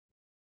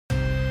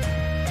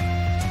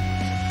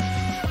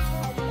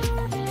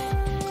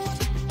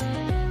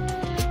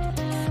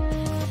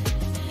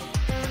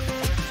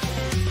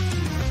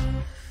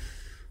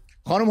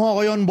خانم ها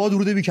آقایان، با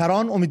درود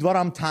بیکران،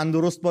 امیدوارم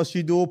تندرست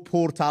باشید و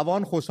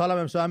پرتوان. خوشحالم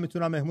امشب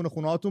میتونم مهمون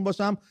خونه هاتون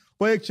باشم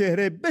با یک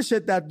چهره به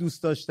شدت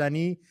دوست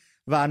داشتنی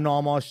و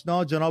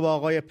ناماشنا، جناب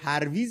آقای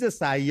پرویز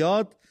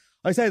صیاد.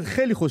 آقای صیاد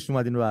خیلی خوش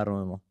اومدین به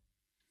برنامه ما.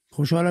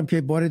 خوشحالم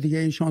که بار دیگه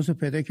این شانس رو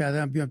پیدا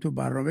کردم بیام تو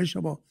برنامه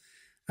شما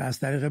و از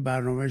طریق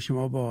برنامه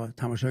شما با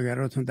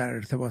تماشاگراتون در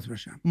ارتباط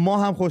باشم.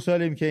 ما هم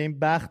خوشحالیم که این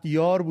بخت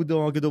یار بوده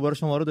ما که دوباره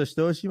شما رو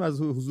داشته باشیم،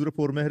 از حضور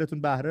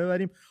پرمهرتون بهره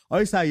ببریم.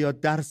 آقای صیاد،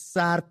 در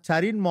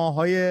سردترین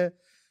ماهای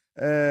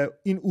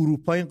این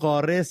اروپا، این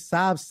قاره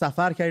سبز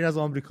سفر کردین از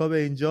آمریکا به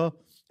اینجا،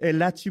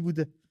 علت چی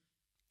بوده؟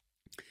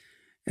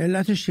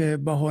 علتش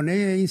بهانه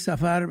این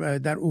سفر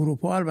در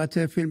اروپا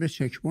البته فیلم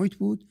چک پوینت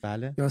بود.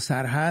 بله. یا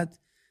سرحد،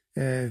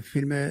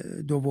 فیلم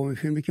دومی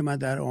فیلمی که من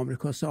در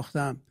آمریکا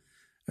ساختم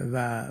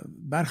و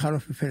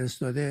برخلاف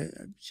فرستاده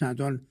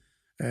چندان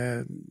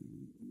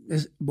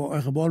با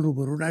اقبال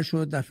روبرو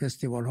نشد در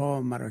فستیوال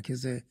ها،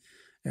 مراکز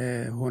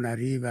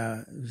هنری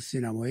و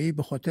سینمایی،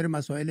 به خاطر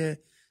مسائل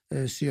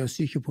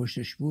سیاسی که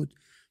پشتش بود،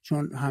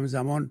 چون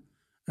همزمان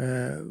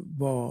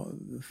با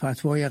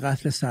فتوای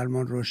قتل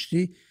سلمان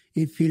رشدی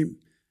این فیلم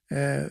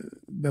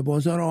به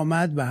بازار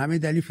آمد و همین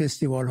دلیل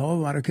فستیوال ها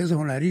و مراکز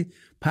هنری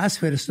پس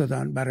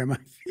فرستادن برای من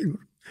فیلم.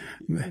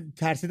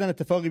 ترسیدن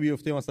اتفاقی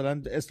بیفته،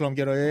 مثلا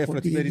اسلامگرایی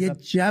افراطی بریزن. یه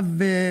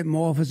جو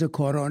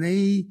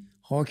محافظه‌کارانه‌ای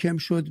حاکم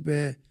شد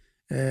به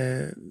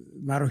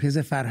مراکز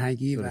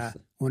فرهنگی و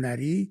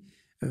هنری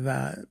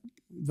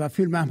و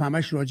فیلم هم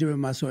همش راجع به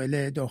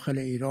مسائل داخل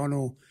ایران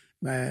و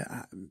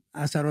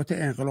اثرات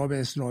انقلاب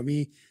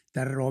اسلامی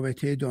در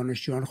رابطه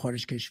دانشجویان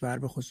خارج کشور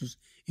به خصوص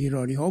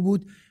ایرانی ها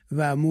بود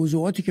و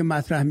موضوعاتی که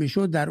مطرح می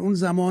شد در اون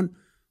زمان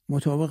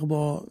مطابق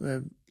با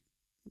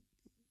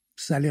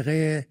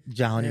سلیقه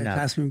جهانی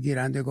تصمیم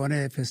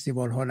گیرندگان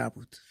فستیوال ها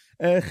نبود.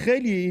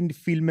 خیلی این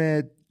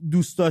فیلم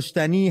دوست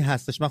داشتنی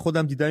هستش. من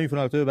خودم دیدم این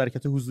فیلم، به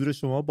برکت حضور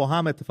شما با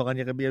هم اتفاقا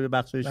یه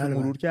بخشایش رو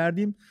مرور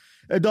کردیم.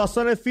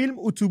 داستان فیلم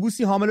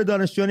اتوبوسی حامل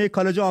دانشجویان یک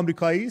کالج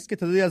آمریکایی است که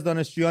تعدادی از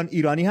دانشجویان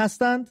ایرانی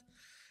هستند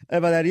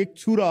و در یک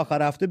تور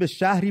آخر هفته به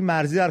شهری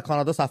مرزی در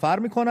کانادا سفر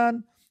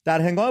میکنن.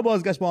 در هنگام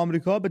بازگشت به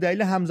آمریکا به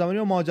دلیل همزمانی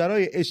و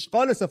ماجرای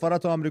اشغال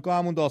سفارت آمریکا،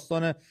 همون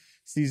داستان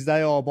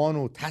 13 آبان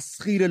و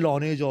تسخیر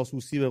لانه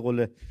جاسوسی به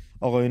قول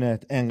آقایون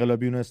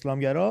انقلابیون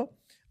اسلامگرا،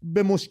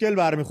 به مشکل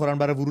برمیخورن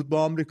برای ورود به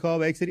آمریکا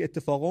و یک سری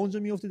اتفاقا اونجا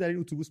میفته. در این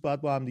اتوبوس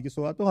باید با هم دیگه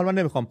صحبت بکنیم. حالا من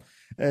نمیخوام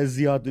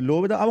زیاد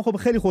لو بدم، اما خب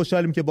خیلی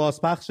خوشحالیم که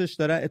بازپخشش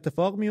داره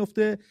اتفاق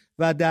میفته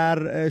و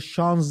در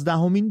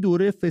 16مین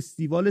دوره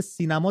فستیوال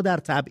سینما در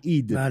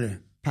تبعید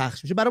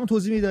پخش میشه. برامون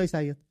توضیح میدید آقای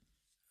صیاد؟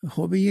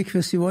 خب یک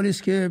فستیوالی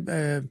است که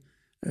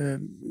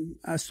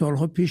از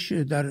سالها پیش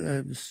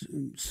در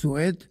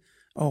سوئد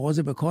آغاز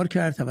به کار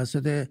کرد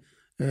توسط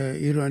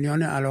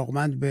ایرانیان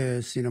علاقمند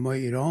به سینمای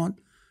ایران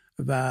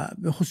و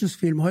به خصوص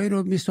فیلم‌هایی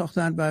رو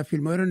می‌ساختن و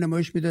فیلم‌هایی رو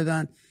نمایش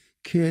می‌دادن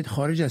که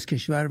خارج از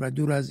کشور و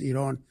دور از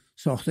ایران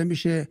ساخته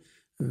میشه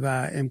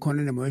و امکان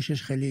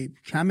نمایشش خیلی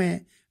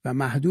کمه و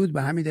محدود،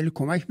 به همین دلیل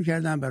کمک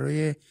می‌کردن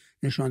برای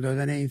نشان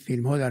دادن این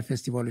فیلم‌ها در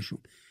فستیوالشون.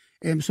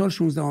 امسال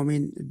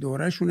 16مین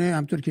دوره‌شونه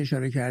همونطور که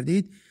اشاره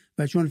کردید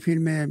و چون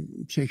فیلم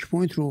چک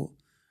پوینت رو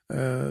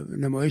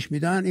نمایش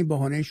میدن، این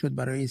بهانه شد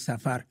برای این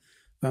سفر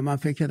و من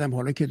فکر کردم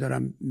حالا که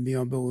دارم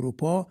میام به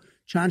اروپا،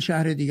 چند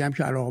شهر دیگه هم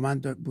که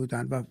علاقمند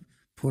بودن و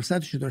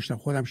فرصتشو داشتم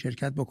خودم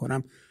شرکت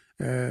بکنم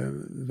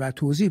و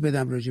توضیح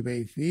بدم راجع به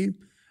این فیلم،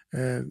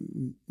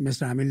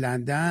 مثل همین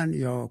لندن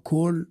یا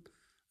کل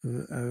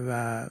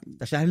و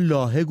در شهر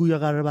لاهه گویا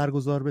قرار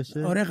برگزار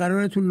بشه. آره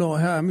قراره تو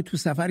لاهه. همین تو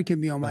سفری که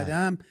می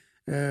آمدم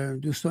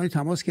دوستانی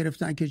تماس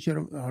گرفتن که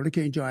چرا حالا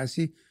که اینجا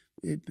هستی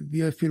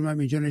بیا فیلمم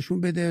اینجا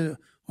نشون بده.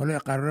 حالا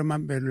قراره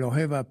من به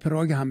لاهه و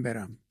پراگ هم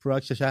برم.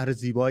 پراگ شهر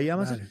زیبایی هم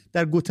هست.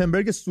 در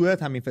گوتنبرگ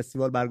سوئد همین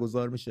فستیوال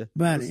برگزار میشه.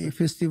 بله، این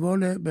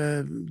فستیوال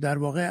در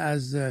واقع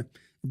از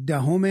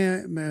 10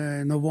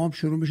 نوامبر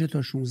شروع میشه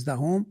تا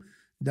 16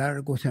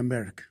 در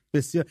گوتنبرگ.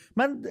 بسیار.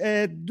 من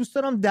دوست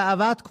دارم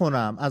دعوت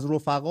کنم از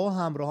رفقا و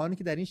همراهانی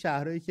که در این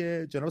شهرهایی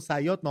که جناب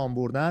صیاد نام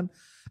بردن،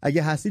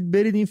 اگه هستید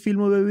برید این فیلم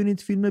رو ببینید.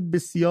 فیلم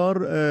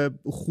بسیار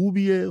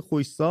خوبیه،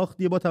 خوش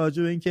ساختیه، با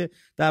توجه به اینکه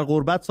در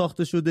غربت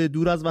ساخته شده،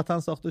 دور از وطن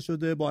ساخته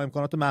شده، با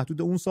امکانات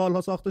محدود اون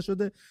سالها ساخته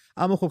شده،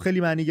 اما خب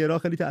خیلی معنی‌گرا،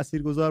 خیلی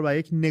تاثیرگذار و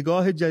یک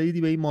نگاه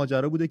جدیدی به این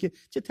ماجرا بوده که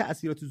چه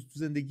تأثیراتی تو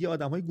زندگی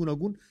آدم‌های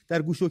گوناگون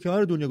در گوش و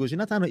کنار دنیا گذاشته.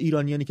 نه تنها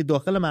ایرانیانی که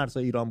داخل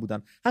مرزهای ایران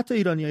بودن، حتی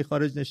ایرانیای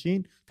خارج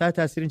نشین تحت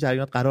تاثیر این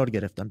جریانات قرار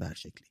گرفتن به هر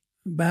شکلی.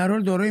 به هر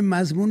حال دارای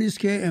مضمونی است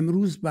که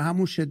امروز به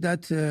همون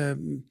شدت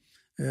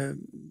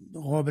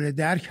قابل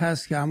درک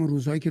هست که همون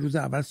روزهایی که روز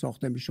اول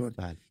ساخته میشد.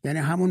 یعنی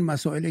همون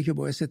مسائلی که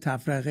باعث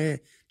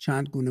تفرقه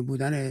چند گونه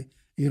بودن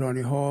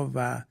ایرانی ها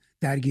و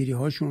درگیری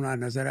هاشون از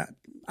نظر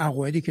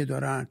عقایدی که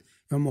دارن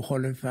یا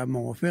مخالف و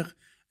موافق،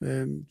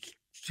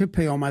 چه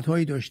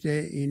پیامدهایی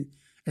داشته این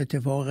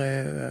اتفاق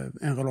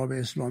انقلاب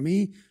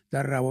اسلامی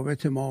در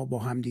روابط ما با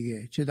هم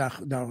دیگه، چه در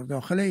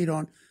داخل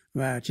ایران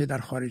و چه در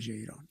خارج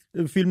ایران.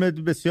 فیلم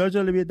بسیار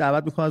جالبیه،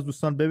 دعوت میکنم از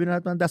دوستان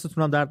ببینید. من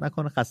دستتون هم درد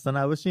نکنه، خسته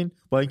نباشین.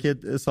 با اینکه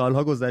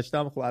سالها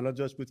گذشته خب الان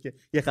جاش بود که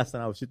یه خسته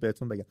نباشید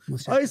بهتون بگم.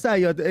 آقای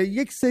صیاد،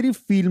 یک سری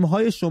فیلم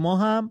های شما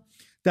هم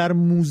در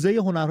موزه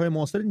هنرهای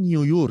معاصر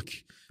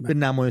نیویورک به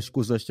نمایش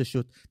گذاشته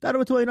شد. در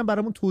رابطه با اینا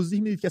برامون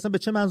توضیح میدید که اصلا به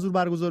چه منظور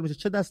برگزار میشه،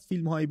 چه دست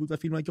فیلم هایی بود و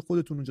فیلم هایی که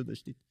خودتون اونجا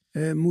داشتید؟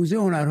 موزه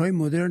هنرهای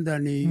مدرن در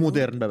نیویورک.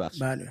 مدرن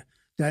ببخشید. بله،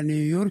 در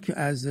نیویورک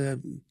از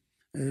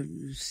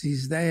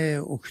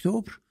 13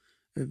 اکتبر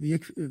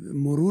یک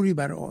مروری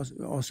بر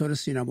آثار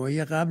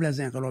سینمایی قبل از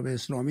انقلاب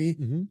اسلامی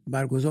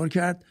برگزار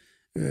کرد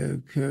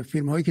که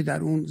فیلم هایی که در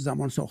اون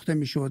زمان ساخته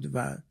میشد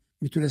و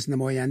میتونست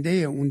نماینده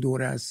اون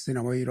دوره از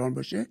سینمای ایران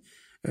باشه،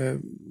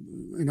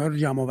 اینا رو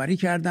جمع آوری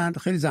کردن.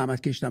 خیلی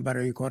زحمت کشیدن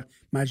برای این کار.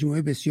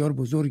 مجموعه بسیار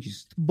بزرگی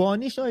است.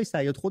 بانیش آقای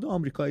صیاد خود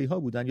آمریکایی ها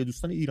بودن یا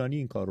دوستان ایرانی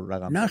این کار رو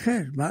رقم؟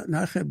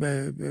 نه خیر،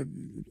 به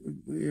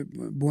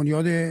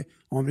بنیاد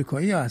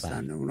آمریکایی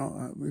هستن.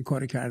 اونا این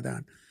کار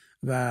کردن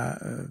و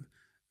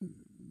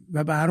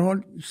به هر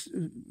حال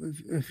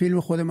فیلم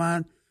خود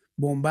من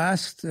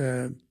بنبست،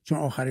 چون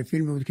آخرین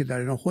فیلمی بود که در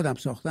ایران خودم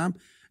ساختم،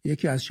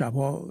 یکی از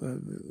شبها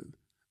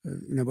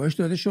نمایش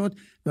داده شد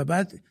و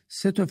بعد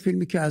 3 تا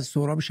فیلمی که از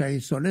سهراب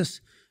شهید ثالث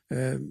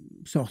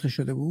ساخته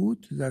شده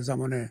بود در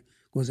زمان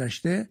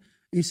گذشته،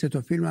 این 3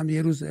 تا فیلم هم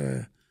یه روز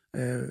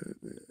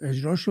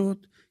اجرا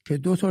شد که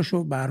 2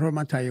 تاشو به هر حال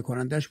من تهیه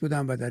کنندش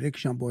بودم و در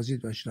یکیشم بازی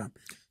داشتم.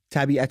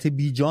 طبیعت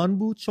بیجان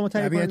بود شما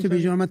تهیه کننده؟ طبیعت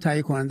بیجان من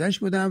تهیه کنندش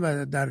بودم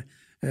و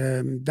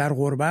در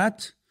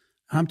غربت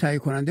هم تهیه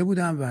کننده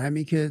بودم و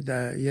همین که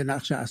یه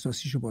نقش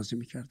اساسیشو بازی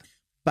میکردم.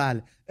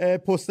 بله،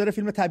 پوستر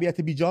فیلم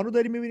طبیعت بیجان رو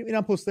داریم میبینیم.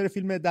 اینم پوستر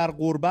فیلم در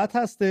غربت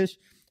هستش.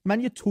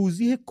 من یه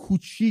توضیح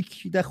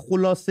کوچیک در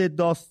خلاصه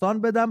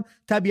داستان بدم.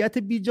 طبیعت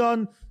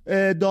بیجان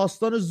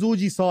داستان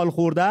زوجی سال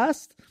خورده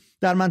است،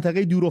 در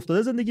منطقه دور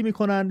افتاده زندگی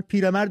میکنن.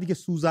 پیرمردی که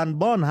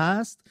سوزنبان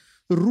هست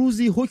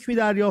روزی حکمی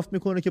دریافت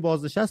میکنه که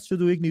بازنشست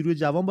شده و یک نیروی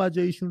جوان باید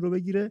جای ایشون رو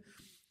بگیره.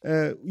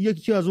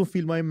 یکی از اون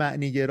فیلم‌های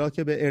معنی‌گرا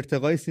که به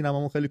ارتقای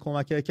سینمامون خیلی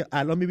کمک کرده که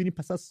الان می‌بینیم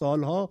پس از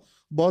سالها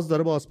باز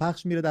داره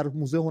بازپخش میره در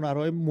موزه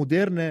هنرهای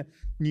مدرن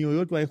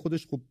نیویورک و این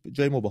خودش خب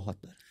جای مباهات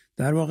داره.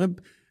 در واقع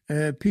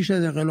پیش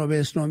از انقلاب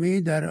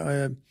اسلامی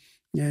در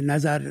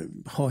نظر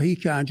خواهی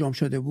که انجام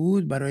شده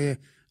بود برای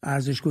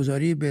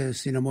ارزش‌گذاری به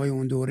سینمای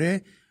اون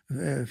دوره،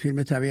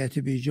 فیلم طبیعت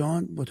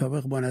بیجان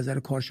مطابق با نظر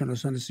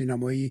کارشناسان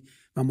سینمایی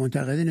و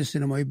منتقدین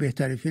سینمایی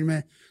بهترین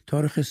فیلم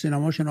تاریخ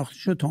سینما شناخته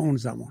شد تا اون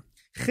زمان.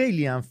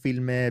 خیلی هم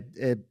فیلم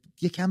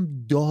یکم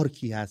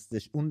دارکی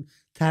هستش، اون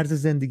طرز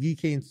زندگی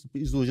که این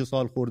زوج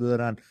سال خورده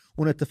دارن،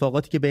 اون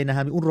اتفاقاتی که بین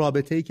هم، اون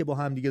رابطه‌ای که با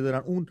هم دیگه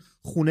دارن، اون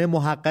خونه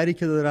محقری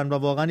که دارن و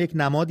واقعا یک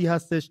نمادی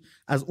هستش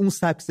از اون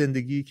سبک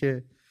زندگی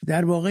که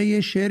در واقع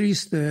یه شعری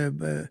است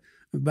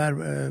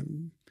بر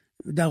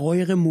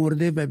دقایق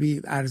مرده و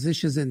بی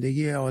ارزش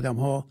زندگی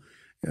آدم‌ها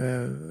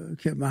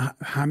که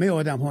همه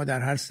آدم‌ها در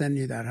هر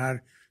سنی، در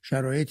هر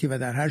شرایطی و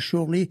در هر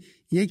شغلی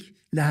یک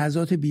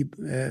لحظات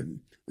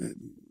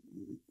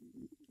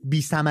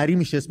بی ثمری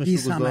میشه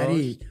اسمش رو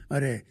گذاشت.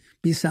 آره،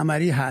 بی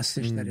ثمری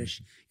هستش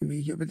درش.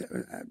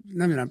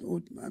 نمیدونم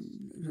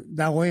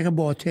دقایق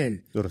باطل،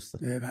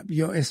 درسته،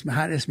 یا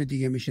هر اسم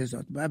دیگه میشه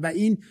زاد. و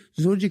این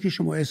زوجی که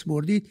شما اسم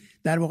بردید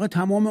در واقع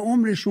تمام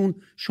عمرشون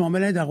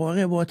شامل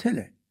دقایق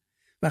باطله.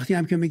 وقتی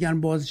هم که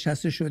میگن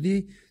بازنشسته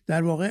شدی،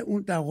 در واقع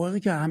اون دقایقی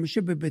که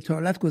همیشه به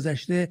بتالت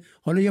گذشته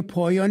حالا یه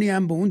پایانی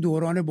هم به اون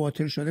دوران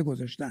باطل شده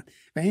گذاشتن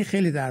و این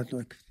خیلی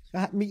دردناک.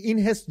 این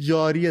حس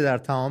جاریه در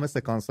تمام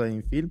سکانس‌های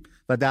این فیلم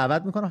و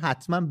دعوت میکنم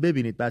حتما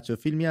ببینید بچه.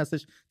 فیلمی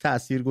هستش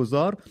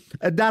تاثیرگذار.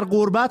 در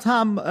غربت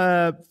هم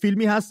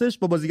فیلمی هستش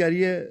با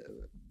بازیگری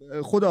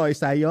خود آقای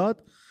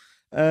صیاد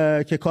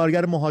که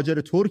کارگر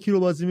مهاجر ترکی رو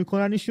بازی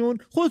میکنن ایشون.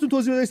 خودتون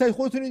توضیح بدید،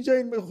 خودتون اینجا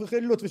این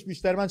خیلی لطفش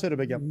بیشتر، من چرا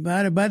بگم.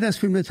 بعد از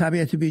فیلم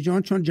طبیعت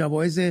بیجان، چون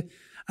جوایز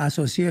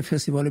اساسی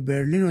فستیوال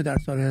برلین رو در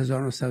سال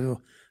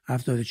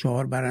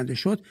 1974 برنده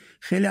شد،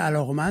 خیلی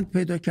علاقمند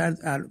پیدا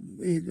کرد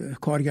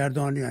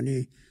کارگردان،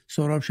 یعنی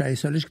سهراب شهید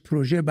ثالث،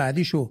 پروژه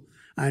بعدیشو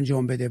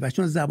انجام بده و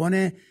چون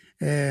زبان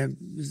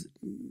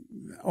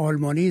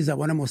آلمانی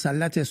زبان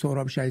مسلط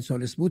سهراب شهید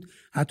ثالث بود،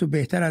 حتی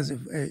بهتر از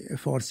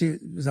فارسی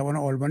زبان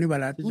آلمانی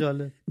بلد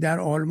بود. در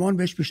آلمان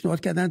بهش پیشنهاد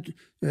کردن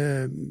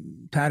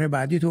طرح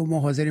بعدی تو ما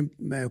حاضریم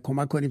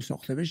کمک کنیم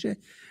ساخته بشه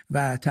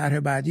و طرح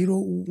بعدی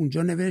رو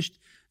اونجا نوشت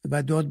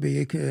و داد به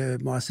یک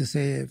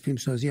مؤسسه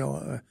فیلمسازی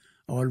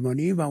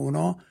آلمانی و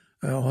اونا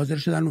حاضر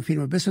شدن اون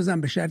فیلم رو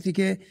بسازن به شرطی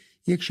که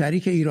یک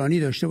شریک ایرانی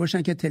داشته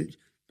باشن که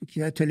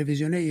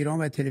تلویزیون ایران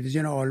و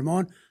تلویزیون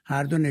آلمان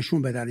هر دو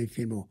نشون بدن این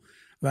فیلمو.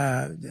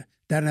 و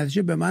در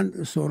نتیجه به من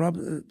سهراب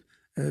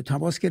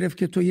تماس گرفت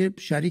که تو یه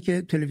شریک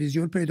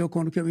تلویزیون پیدا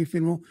کن که این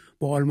فیلمو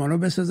با آلمانو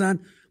بسازن.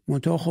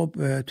 منتها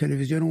خب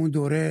تلویزیون اون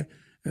دوره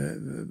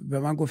به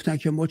من گفتن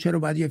که ما چرا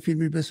باید یه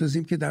فیلمی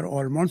بسازیم که در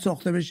آلمان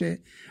ساخته بشه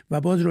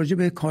و باز راجع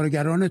به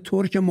کارگران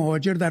ترک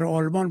مهاجر در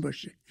آلمان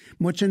باشه،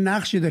 ما چه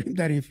نقشی داریم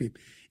در این فیلم.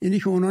 اینی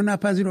که اونا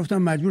نپذیرفتن،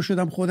 مجبور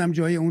شدم خودم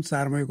جای اون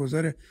سرمایه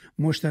گذار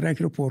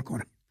مشترک رو پر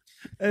کنم.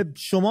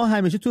 شما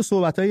همیشه تو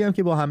صحبتایی هم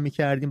که با هم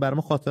می‌کردیم برای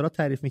ما خاطرات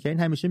تعریف می‌کردین،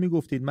 همیشه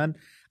میگفتید من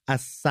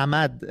از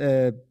صمد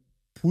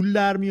پول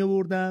در می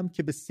آوردم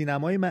که به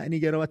سینمای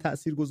معنیگرا و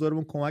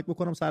تاثیرگذارمون کمک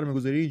بکنم،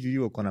 سرمایه‌گذاری اینجوری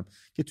بکنم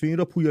که تو این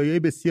را پویایی‌های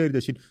بسیاری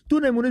داشتین. دو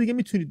نمونه دیگه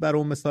میتونید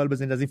برام مثال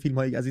بزنید از این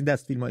فیلم‌های، از این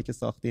دست فیلم‌هایی که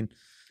ساختین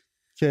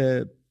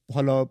که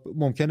حالا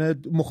ممکنه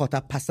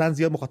مخاطب پسند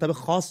زیاد مخاطب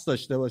خاص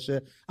داشته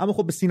باشه اما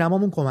خب به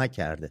سینمامون کمک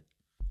کرده.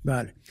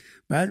 بله.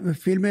 بعد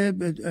فیلم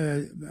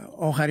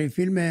آخرین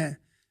فیلم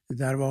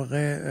در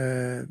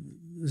واقع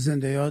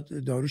زنده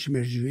داروش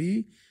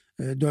مرجویی،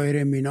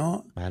 دایره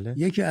مینا، بله.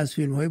 یکی از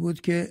فیلم‌هایی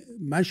بود که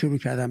من شروع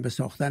کردم به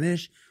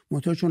ساختنش،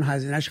 منتها چون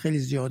هزینه‌اش خیلی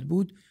زیاد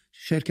بود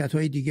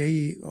شرکت‌های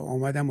دیگه‌ای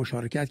آمدن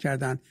مشارکت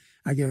کردن.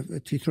 اگه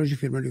تیتراژ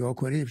فیلم رو نگاه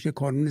کنید میشه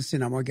کانون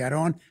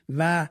سینماگران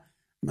و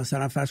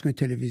مثلا فرض کنید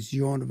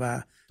تلویزیون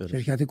و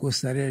شرکت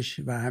گسترش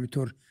و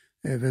همینطور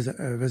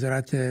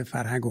وزارت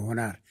فرهنگ و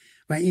هنر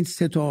و این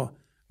سه تا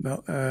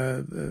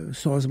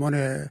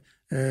سازمان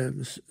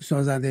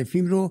سازنده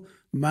فیلم رو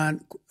من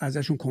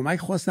ازشون کمک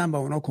خواستم و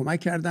اونا کمک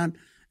کردن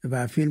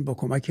و فیلم با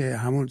کمک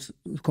همون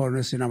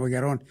کانون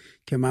سینماگران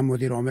که من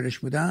مدیر عاملش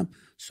بودم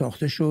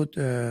ساخته شد.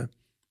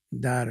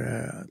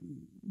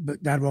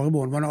 در واقع به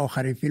عنوان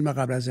آخرین فیلم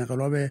قبل از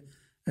انقلاب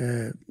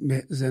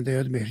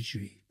زنده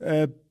مرجویی.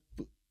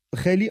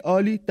 خیلی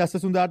عالی،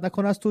 دستتون درد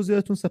نکنه از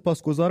توضیحاتتون،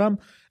 سپاسگزارم.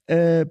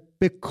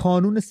 به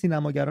کانون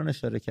سینماگران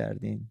اشاره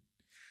کردین.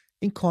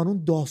 این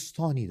کانون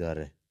داستانی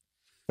داره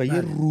و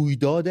یه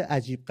رویداد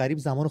عجیب غریب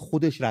زمان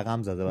خودش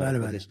رقم زده برای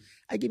خودش.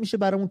 اگه میشه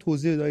برامون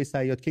توضیح بدید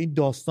صیاد که این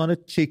داستان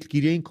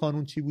شکلگیری این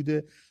کانون چی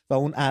بوده و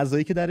اون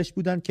اعضایی که درش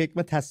بودن که یک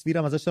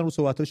تصویرم ازش دارم رو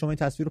صحبت‌های شما این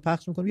تصویر رو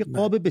پخش می‌کنم، یه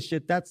قاب به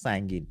شدت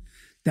سنگین.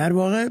 در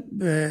واقع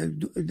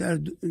در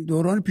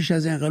دوران پیش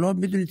از انقلاب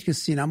میدونید که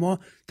سینما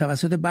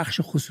توسط بخش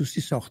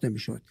خصوصی ساخته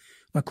میشد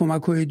و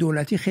کمک‌های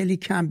دولتی خیلی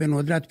کم به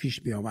ندرت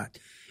پیش می آمد.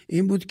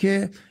 این بود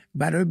که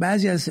برای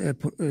بعضی از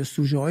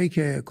سوژه‌هایی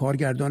که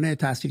کارگردان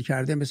تحصیل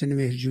کرده مثل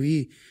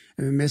مهرجویی،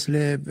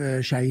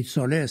 مثل شهید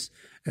ثالث،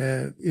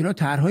 اینا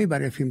طرحهایی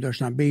برای فیلم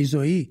داشتن،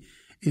 بیضایی،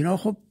 اینا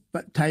خب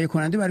تهیه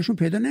کننده برایشون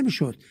پیدا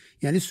نمیشد.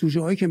 یعنی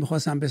سوژه‌هایی که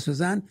می‌خواستن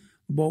بسازن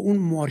با اون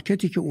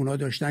مارکتی که اونا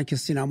داشتن که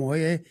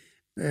سینماهای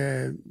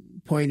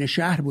پایین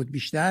شهر بود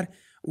بیشتر،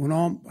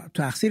 اونا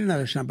تقصیر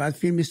نداشتن. بعد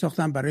فیلم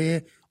می‌ساختن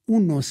برای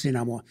اون نوع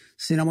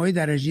سینمای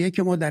درجه‌ای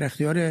که ما در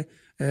اختیار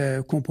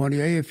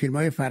کمپانی‌های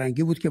فیلم‌های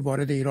فرنگی بود که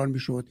وارد ایران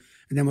میشد،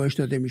 نمایش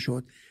داده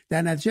میشد.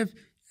 در نتیجه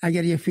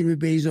اگر یه فیلم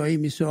بیضایی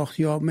میساخت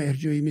یا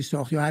مهرجویی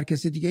میساخت یا هر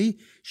کسی دیگه‌ای،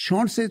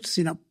 شانس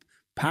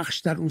پخش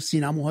در اون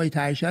سینماهای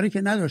تهیه شهری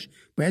که نداشت،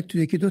 باید تو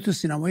یکی دو تا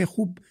سینمای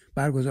خوب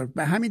برگزار.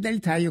 به همین دلیل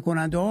تهیه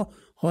کننده‌ها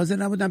حاضر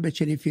نبودن به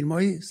چنین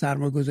فیلم‌های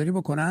سرمایه‌گذاری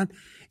بکنن.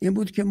 این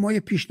بود که ما یه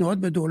پیشنهاد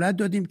به دولت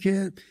دادیم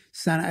که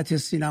صنعت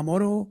سینما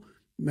رو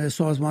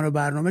سازمان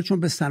برنامه چون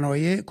به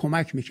صنایع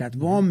کمک میکرد،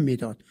 وام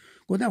میداد.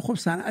 گفتم خب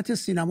صنعت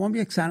سینما هم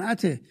یک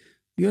صنعته،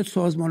 بیاد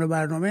سازمان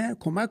برنامه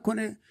کمک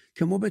کنه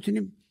که ما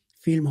بتونیم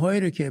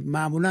فیلم‌هایی رو که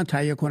معمولا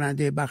تهیه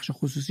کننده بخش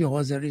خصوصی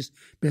حاضر نیست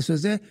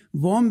بسازه،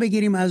 وام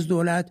بگیریم از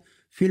دولت،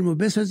 فیلمو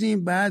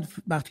بسازیم، بعد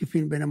وقتی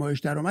فیلم به نمایش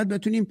در اومد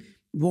بتونیم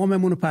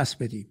واممون رو پس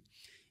بدیم.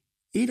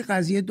 این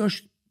قضیه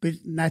داشت به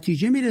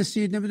نتیجه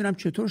میرسید. نمیدونم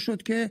چطور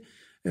شد که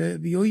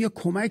یه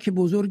کمک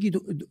بزرگی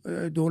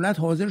دولت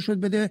حاضر شد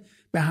بده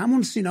به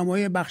همون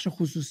سینمای بخش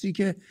خصوصی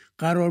که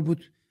قرار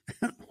بود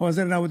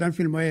حاضر نبودن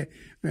فیلم‌های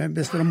به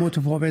اصطلاح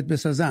متفاوت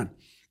بسازن.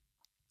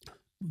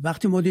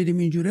 وقتی ما دیدیم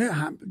اینجوره،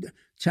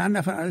 چند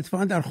نفر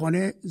اتفاقا در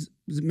خانه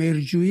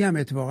مرجویی هم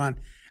اتفاقا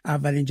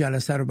اولین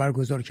جلسه رو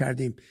برگزار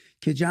کردیم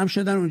که جمع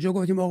شدن اونجا،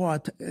 گفتیم آقا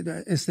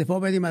استعفا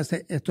بدیم از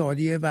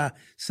اتحادیه و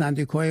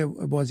سندیکای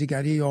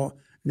بازیگری یا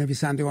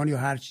نویسندگان یا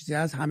هر چیزی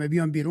هست، همه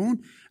بیان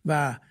بیرون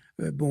و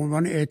به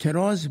عنوان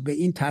اعتراض به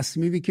این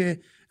تصمیمی که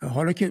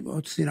حالا که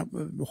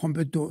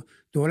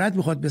دولت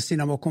میخواد به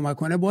سینما کمک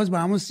کنه، باز به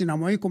همون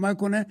سینمایی کمک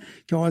کنه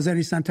که حاضر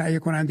نیستن تهیه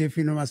کننده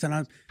فیلم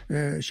مثلا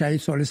شهید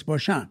ثالث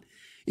باشن.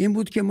 این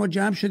بود که ما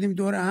جمع شدیم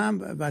دور هم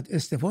و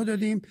استفاده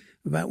دادیم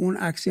و اون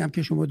عکسی هم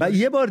که شما و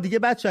یه بار دیگه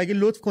بچه اگه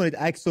لطف کنید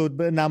عکس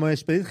رو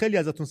نمایش بدید، خیلی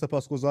ازتون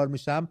سپاسگزار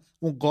میشم.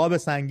 اون قاب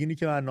سنگینی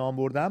که من نام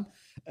بردم.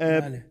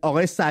 بله.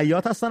 آقای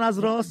صیاد هستن از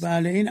راست.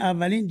 بله، این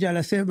اولین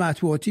جلسه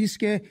مطبوعاتی است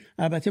که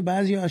البته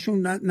بعضی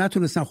هاشون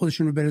نتونستن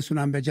خودشون رو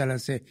برسونن به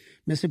جلسه،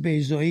 مثل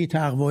بیضایی،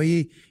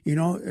 تقوایی،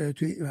 اینا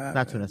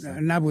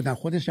نبودن.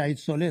 خود شهید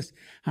ثالث،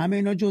 همه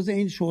اینا جزء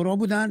این شورا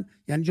بودن،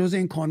 یعنی جزء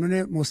این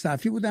کانون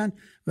مستعفی بودن،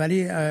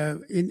 ولی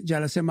این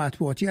جلسه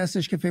مطبوعاتی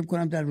هستش که فکر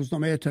کنم در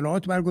روزنامه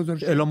اطلاعات برگزار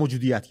شد. اعلام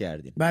موجودیت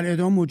کردیم. بله،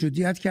 اعلام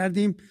موجودیت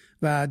کردیم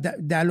و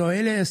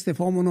دلایل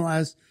استعفامون رو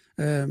از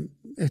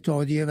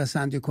اتحادیه و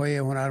سندیکای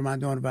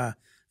هنرمندان و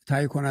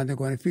تهیه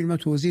کنندگان فیلم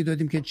توضیح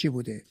دادیم که چی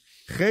بوده.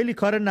 خیلی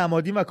کار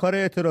نمادین و کار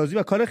اعتراضی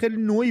و کار خیلی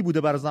نوعی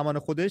بوده برای زمان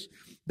خودش.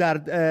 در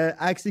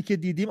عکسی که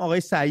دیدیم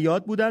آقای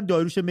صیاد بودن،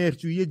 داریوش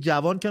مهرجویی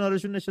جوان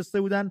کنارشون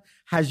نشسته بودن،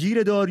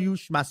 هجیر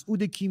داریوش،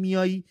 مسعود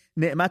کیمیایی،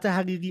 نعمت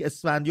حقیقی،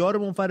 اسفندیار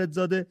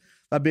منفردزاده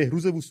و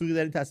بهروز وثوقی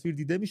در این تصویر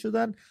دیده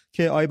می‌شدن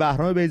که آقای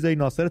بهرام بیضایی،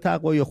 ناصر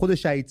تقوایی، خود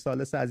شهید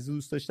ثالث عزیز و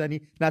دوست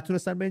داشتنی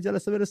نتونستن به این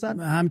جلسه برسن.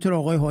 همینطور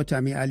آقای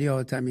حاتمی، علی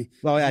حاتمی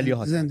و آقای علی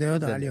حاتمی، زنده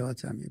یاد علی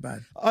حاتمی.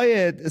 بعد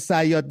آقای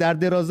صیاد، در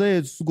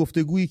درازای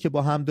گفتگویی که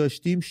با هم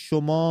داشتیم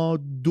شما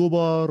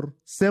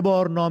 3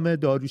 بار نام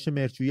داریوش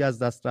مهرجویی از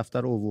دست رفته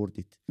رو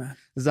آوردید.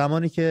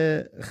 زمانی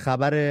که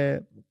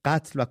خبر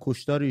قتل و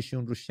کشتار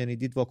ایشون رو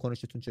شنیدید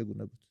واکنشتون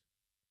چگونه بود؟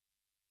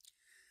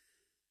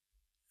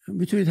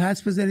 میتونید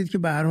حدس بزنید که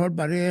به هر حال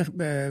برای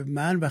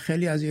من و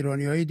خیلی از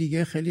ایرانی‌های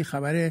دیگه خیلی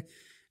خبر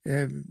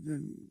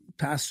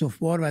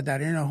تأسف‌بار و در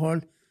این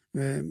حال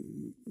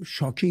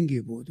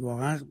شاکینگی بود.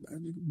 واقعا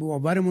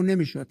باورمون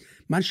نمیشد.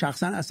 من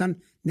شخصا اصلا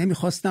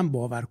نمیخواستم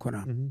باور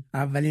کنم.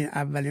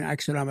 اولین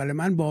عکس العمل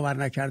من باور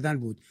نکردن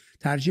بود.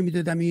 ترجیح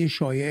میدادم این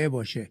شایعه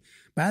باشه.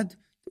 بعد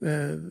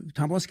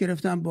تماس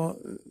گرفتم با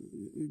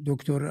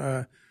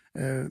دکتر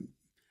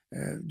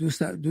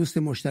دوست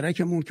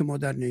مشترکمون که ما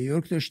در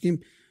نیویورک داشتیم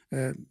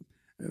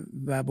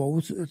و با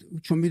او،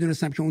 چون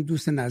میدونستم که اون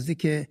دوست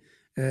نزدیک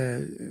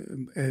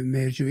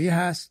مهرجویی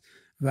هست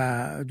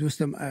و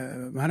دوست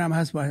منم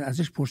هست، و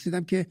ازش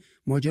پرسیدم که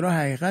ماجرا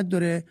حقیقت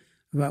داره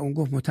و اون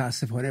گفت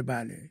متاسفانه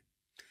بله.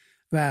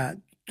 و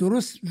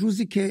درست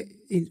روزی که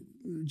این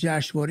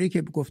جشنواره‌ای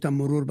که گفتم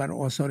مرور بر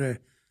آثار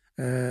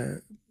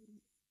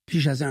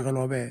پیش از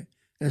انقلاب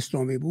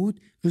اسلامی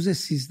بود، روز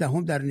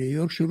 13 در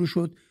نیویورک شروع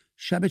شد.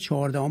 شب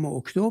 14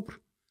 اکتبر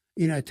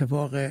این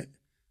اتفاق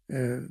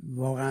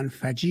واقعا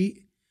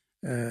فجیع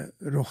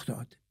رخ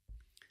داد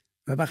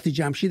و وقتی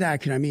جمشید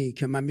اکرمی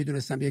که من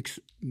میدونستم یک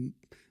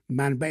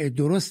منبع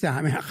درست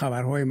همه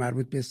خبرهای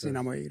مربوط به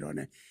سینما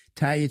ایرانه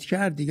تایید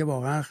کرد، دیگه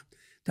واقعا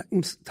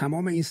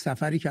تمام این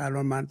سفری که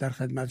الان من در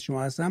خدمت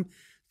شما هستم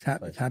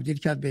تبدیل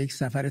کرد به یک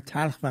سفر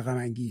تلخ و غم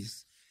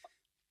انگیز.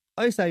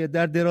 آقای صیاد،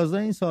 در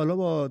درازای این سالا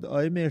با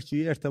آقای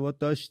مهرجویی ارتباط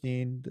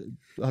داشتین؟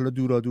 حالا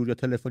دورادور یا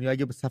تلفنی؟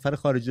 اگه به سفر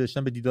خارجی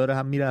داشتن به دیدار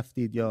هم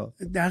میرفتید یا؟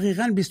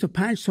 دقیقاً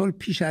 25 سال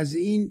پیش از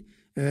این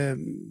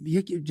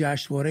یک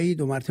جشنواره‌ای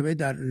 2 مرتبه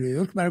در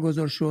نیویورک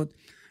برگزار شد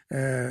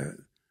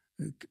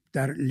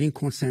در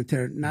لینکن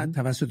سنتر، نه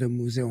توسط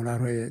موزه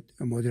هنرهای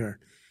مدرن.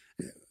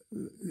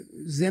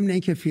 ضمن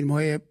اینکه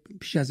فیلم‌های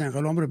پیش از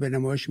انقلاب رو به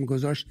نمایش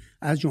می‌گذاشت،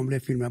 از جمله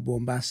فیلم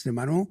بنبست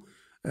منو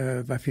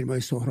و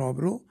فیلم‌های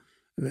سهراب رو،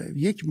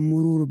 یک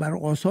مرور بر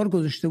آثار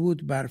گذاشته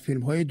بود بر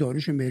فیلم‌های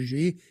داریوش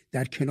مهرجویی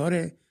در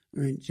کنار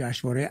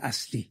جشنواره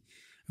اصلی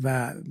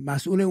و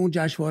مسئول اون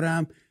جشنواره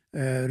هم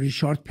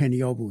ریچارد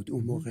پنیا بود.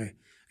 اون موقع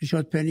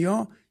ریچارد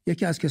پنیا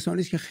یکی از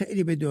کسانی است که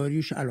خیلی به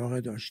داریوش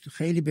علاقه داشت،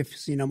 خیلی به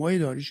سینمای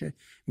داریوش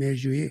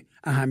مهرجویی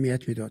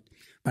اهمیت میداد.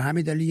 به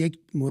همین دلیل یک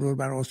مرور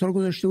بر آثار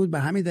گذاشته بود. به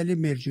همین دلیل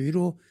مهرجویی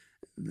رو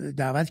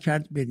دعوت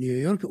کرد به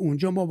نیویورک.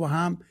 اونجا ما با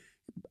هم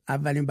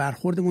اولین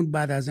برخوردمون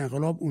بعد از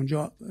انقلاب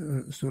اونجا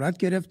صورت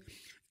گرفت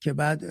که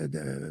بعد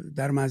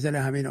در منزل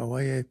همین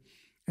آقای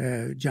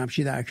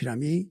جمشید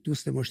اکرمی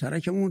دوست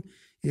مشترکمون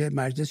یه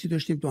مجلسی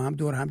داشتیم،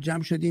 دور هم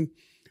جمع شدیم.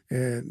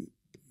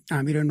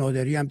 امیر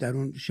نادری هم در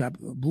اون شب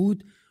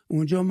بود.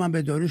 اونجا من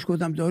به داریوش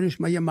گفتم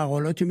داریوش، من یه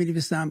مقالاتی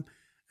می‌نویسم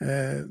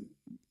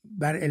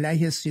بر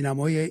علیه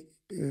سینمای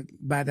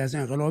بعد از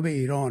انقلاب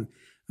ایران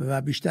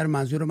و بیشتر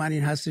منظور من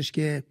این هستش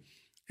که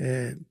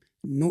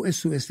نوع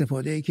سوء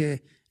استفاده‌ای که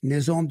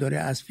نظام داره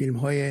از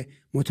فیلم‌های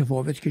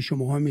متفاوت که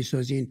شماها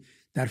می‌سازین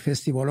در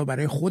فستیوالا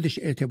برای خودش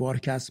اعتبار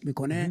کسب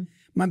میکنه،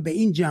 من به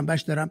این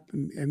جنبش دارم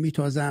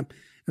میتازم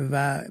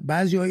و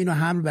بعضی‌ها اینو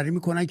حمل بر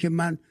میکنن که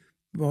من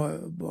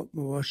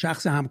با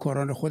شخص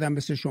همکاران خودم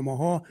مثل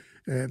شماها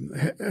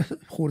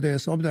خورده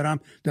حساب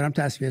دارم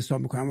تصفیه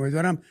حساب میکنم.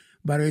 امیدوارم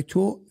برای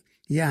تو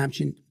یه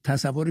همچین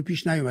تصوری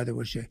پیش نیومده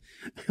باشه.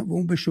 و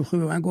اون به شوخی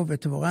به من گفت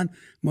اتفاقا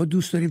ما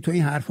دوست داریم تو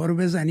این حرفا رو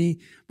بزنی،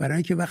 برای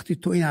اینکه وقتی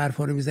تو این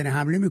حرفا رو میزنی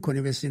حمله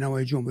میکنی به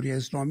سینمای جمهوری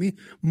اسلامی،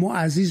 ما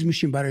عزیز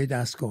میشیم برای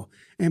دستگاه،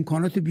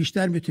 امکانات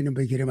بیشتر میتونیم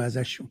بگیریم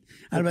ازشون.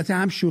 البته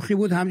هم شوخی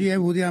بود، هم یه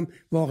بودی، هم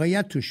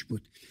واقعیت توش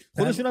بود.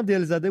 خودشون هم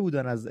دلزده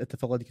بودن از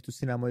اتفاقاتی که تو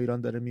سینما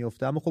ایران داره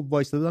میفته، اما خب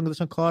وایساده بودن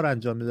داشتن کار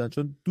انجام میدادن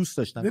چون دوست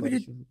داشتن.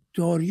 ببینید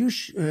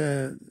داریوش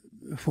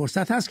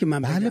فرصت هست که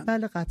من بگم.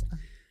 بله قطعا.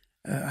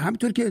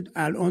 همطور که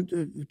الان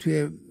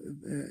توی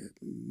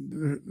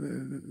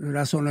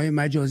رسانه‌های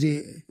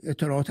مجازی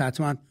اطلاعات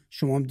حتما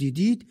شما هم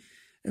دیدید،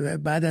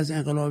 بعد از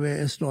انقلاب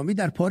اسلامی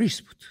در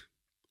پاریس بود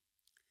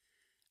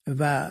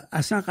و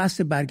اصلا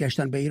قصد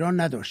برگشتن به ایران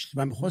نداشت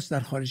و می‌خواست در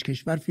خارج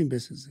کشور فیلم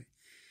بسازه.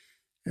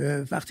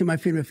 وقتی من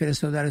فیلم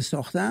فرستاده رو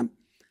ساختم،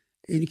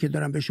 اینی که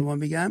دارم به شما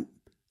میگم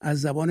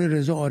از زبان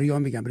رضا آریا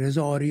میگم.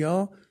 رضا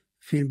آریا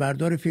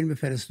فیلمبردار فیلم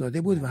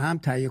فرستاده بود و هم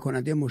تهیه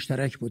کننده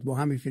مشترک بود، با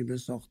همین فیلم رو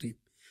ساختیم.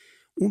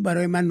 اون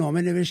برای من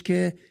نامه نوشت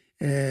که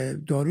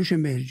داریوش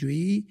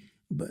مهرجویی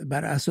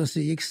بر اساس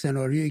یک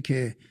سناریویی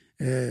که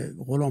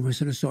غلام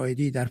حسین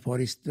ساعدی در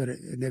پاریس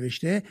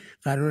نوشته،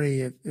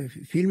 قراره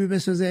فیلمی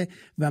بسازه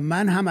و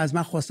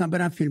من خواستم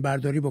برم فیلم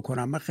برداری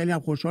بکنم. من خیلی هم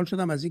خوشحال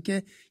شدم از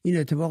اینکه این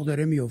اتفاق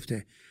داره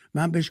میفته.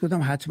 من بهش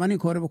گفتم حتما این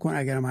کارو بکن،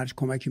 اگرم هر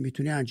کمکی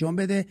میتونی انجام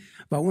بده.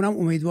 و اونم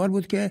امیدوار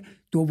بود که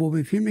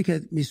دومین فیلمی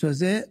که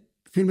میسازه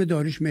فیلم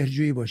داریوش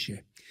مهرجویی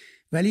باشه.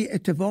 ولی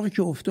اتفاقی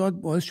که افتاد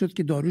باعث شد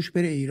که داریوش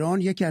بره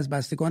ایران. یکی از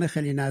بستگان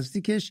خیلی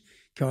نزدیکش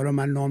که حالا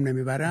من نام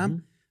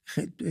نمیبرم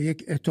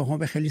یک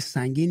اتهام خیلی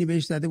سنگینی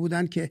بهش زده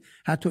بودن که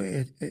حتی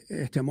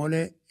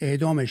احتمال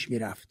اعدامش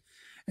میرفت.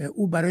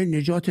 او برای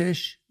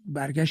نجاتش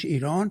برگشت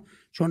ایران،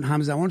 چون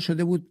همزمان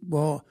شده بود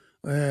با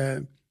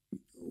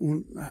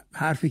اون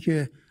حرفی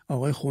که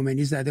آقای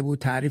خمینی زده بود،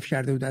 تعریف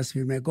کرده بود از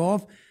فیلم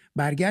گاو.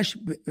 برگشت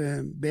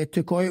به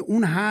اتکای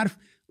اون حرف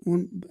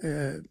اون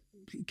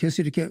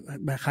کسی که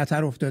به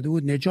خطر افتاده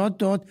بود نجات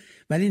داد.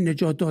 ولی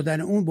نجات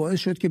دادن اون باعث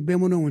شد که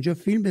بمونه اونجا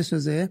فیلم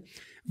بسازه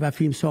و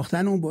فیلم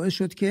ساختن اون باعث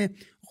شد که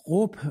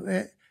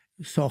قبح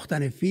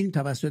ساختن فیلم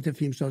توسط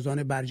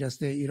فیلمسازان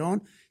برجسته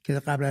ایران که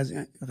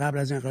قبل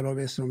از انقلاب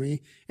اسلامی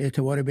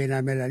اعتبار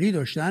بین‌المللی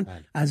داشتن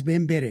از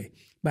بین بره.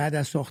 بعد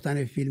از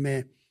ساختن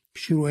فیلم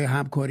شروع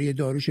همکاری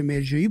داریوش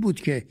مهرجویی بود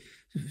که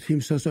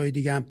فیلمسازهای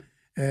دیگه هم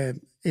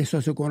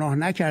احساس گناه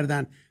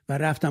نکردن و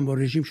رفتن با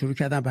رژیم شروع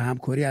کردن به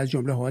همکاری، از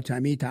جمله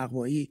حاتمی،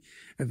 تقوایی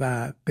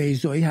و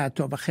بیضایی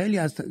حتی و خیلی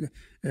از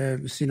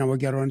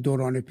سینماگران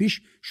دوران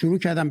پیش شروع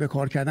کردن به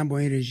کار کردن با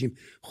این رژیم.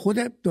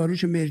 خود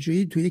داریوش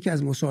مهرجویی توی یکی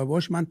از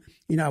مصاحبه‌هاش من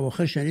این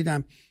اواخر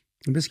شنیدم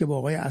مثل که با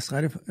آقای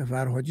اصغر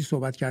فرهادی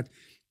صحبت کرد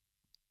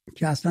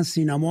که اصلا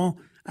سینما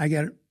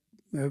اگر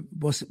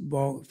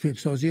با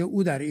فیلمسازی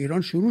او در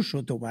ایران شروع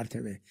شد دو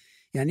مرتبه،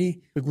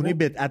 یعنی به گونه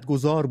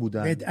بدعت‌گذار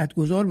بودن.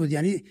 بدعت‌گذار بود،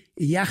 یعنی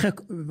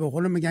به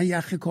قول میگن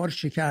یخ کار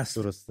شکست.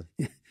 درسته.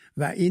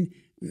 و این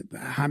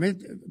همه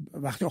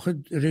وقتی آخر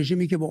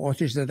رژیمی که با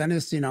آتش زدن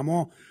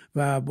سینما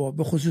و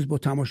به خصوص با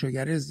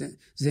تماشاگر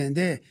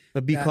زنده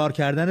و بیکار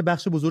کردن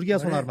بخش بزرگی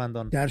از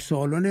هنرمندان در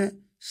سالن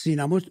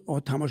سینما،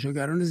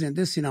 تماشاگران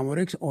زنده سینما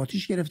رکس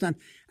آتش گرفتن.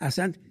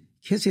 اصلا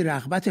کسی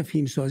رغبت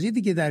فیلمسازی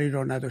دیگه در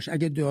ایران نداشت.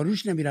 اگه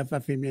داریوش نمیرفت و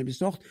فیلم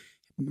نمیساخت،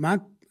 من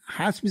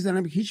حدس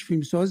میزنم که هیچ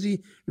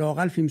فیلمسازی،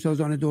 لااقل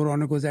فیلمسازان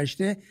دوران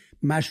گذشته،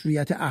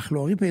 مشروعیت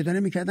اخلاقی پیدا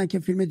نمیکردن که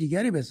فیلم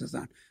دیگری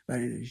بسازن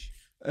برای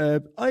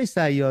آی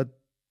صیاد،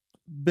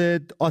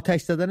 به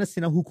آتش زدن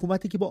سینما،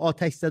 حکومتی که با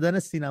آتش زدن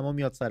سینما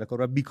میاد سر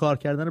کار و بیکار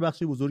کردن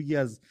بخشی بزرگی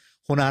از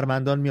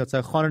هنرمندان میاد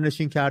سر، خانه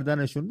نشین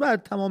کردنشون و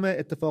تمام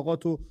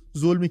اتفاقات و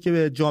ظلمی که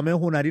به جامعه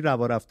هنری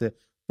روا رفته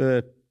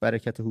به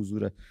برکت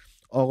حضور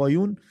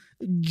آقایون،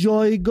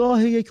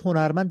 جایگاه یک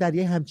هنرمند در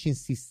یک همچین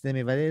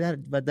سیستمی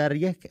و در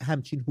یک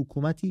همچین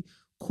حکومتی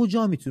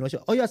کجا میتونه باشه؟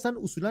 آیا اصلا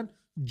اصولا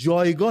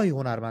جایگاهی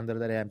هنرمند داره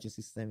در همچین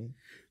سیستمی؟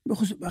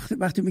 بخصوص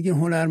وقتی میگین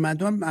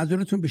هنرمندان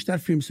منظورتون بیشتر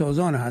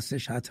فیلمسازان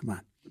هستش؟ حتما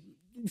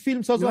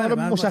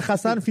فیلمسازان،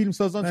 مشخصا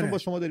فیلمسازان، چون با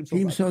شما داریم صحبت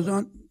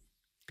فیلمسازان.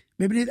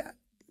 ببینید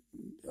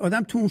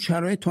آدم تو اون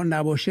شرایط تا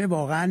نباشه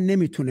واقعا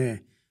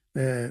نمیتونه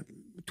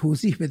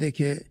توضیح بده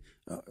که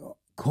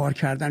کار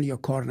کردن یا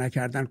کار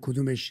نکردن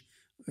کدومش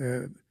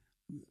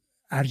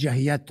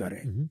ارجحیت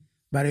داره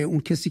برای اون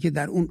کسی که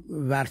در اون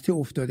ورطه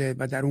افتاده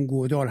و در اون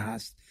گودال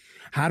هست.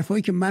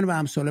 حرفایی که من و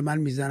امثال من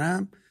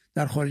میزنم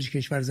در خارج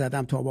کشور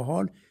زدم تا به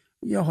حال،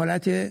 یه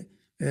حالت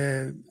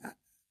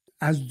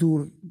از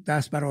دور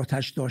دست بر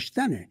آتش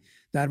داشتنه.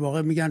 در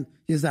واقع میگن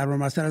یه ضرب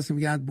المثل هست،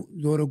 میگن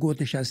دور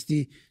گود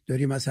نشستی،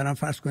 داری مثلا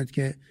فرض کنید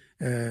که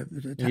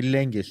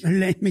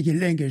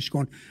لنگش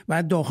کن،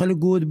 بعد داخل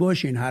گود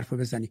باشه این حرفو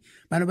بزنی.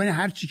 بنابراین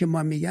هر چی که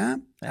من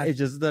میگم،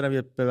 اجازه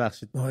دارم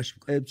ببخشید،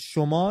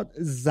 شما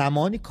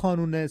زمانی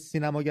کانون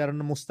سینماگران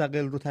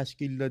مستقل رو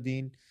تشکیل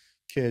دادین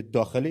که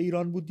داخل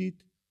ایران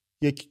بودید،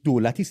 یک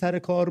دولتی سر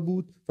کار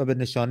بود و به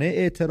نشانه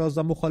اعتراض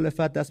و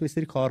مخالفت دست به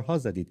سری کارها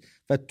زدید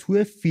و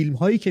توی فیلم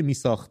هایی که می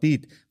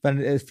ساختید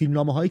و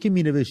فیلمنامه هایی که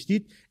می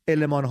نوشتید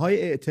المان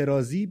های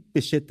اعتراضی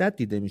به شدت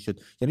دیده می شد.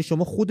 یعنی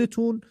شما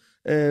خودتون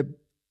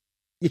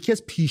یکی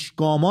از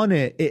پیشگامان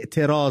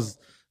اعتراض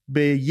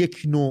به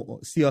یک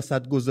نوع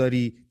سیاست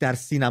گذاری در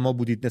سینما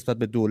بودید نسبت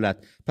به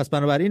دولت. پس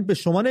بنابراین به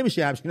شما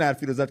نمیشه همچین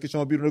حرفی رو زد که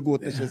شما بیرون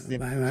گود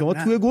نشستین. شما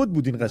توی گود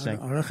بودین قشنگ.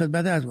 آره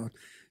خدمت از گفت.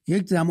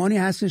 یک زمانی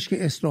هستش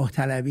که اصلاح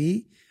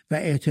طلبی و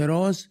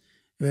اعتراض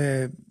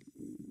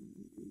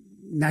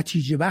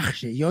نتیجه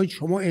بخشه، یا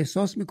شما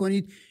احساس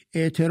میکنید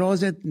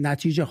اعتراض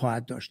نتیجه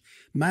خواهد داشت.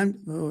 من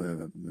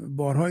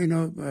بارها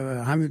اینو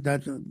همین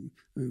در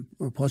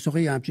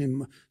پاسخی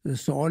همچین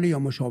سوالی یا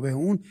مشابه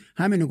اون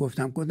همینو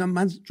گفتم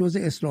من جز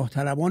اصلاح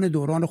طلبان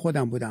دوران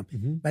خودم بودم،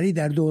 ولی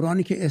در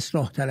دورانی که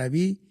اصلاح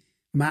طلبی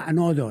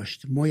معنا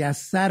داشت،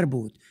 میسر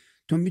بود،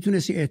 تو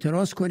میتونستی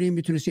اعتراض کنی،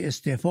 میتونستی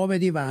استعفا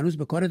بدی و هنوز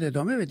به کارت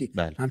ادامه بدی.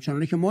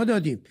 همچنانی که ما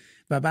دادیم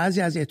و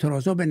بعضی از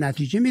اعتراضا به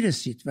نتیجه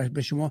میرسید و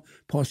به شما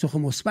پاسخ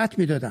مثبت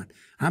میدادن،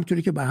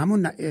 همونطوری که به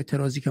همون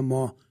اعتراضی که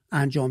ما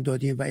انجام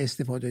دادیم و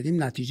استعفا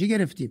دادیم نتیجه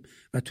گرفتیم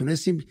و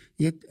تونستیم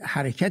یک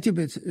حرکتی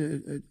به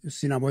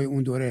سینمای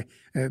اون دوره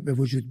به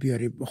وجود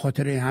بیاریم، به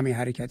خاطر همین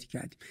حرکتی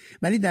کردیم.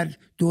 ولی در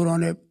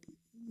دوران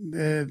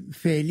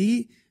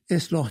فعلی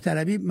اصلاح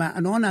طلبی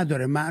معنا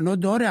نداره. معنا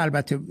داره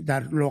البته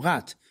در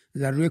لغت،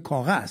 در روی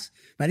کاغذ،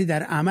 ولی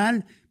در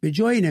عمل به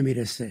جایی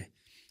نمیرسه.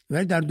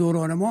 ولی در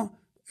دوران ما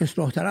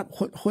اصلاح طلب،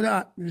 خود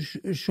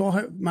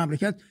شاه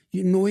مملکت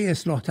نوعی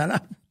اصلاح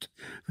طلب بود.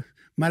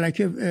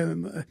 ملکه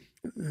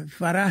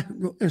فرح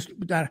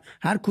در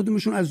هر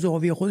کدومشون از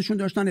زاویه خودشون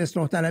داشتن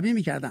اصلاح طلبی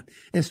میکردن،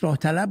 اصلاح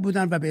طلب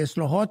بودن و به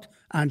اصلاحات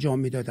انجام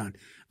میدادن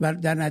و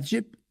در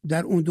نتیجه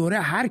در اون دوره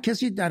هر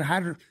کسی در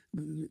هر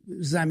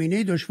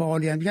زمینه‌ای داشت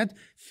فعالیت میکرد،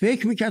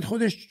 فکر میکرد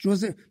خودش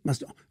جزء.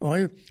 مثلا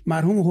آقای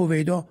مرحوم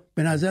هویدا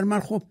به نظر من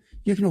خب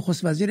یک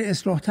نخست وزیر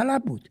اصلاح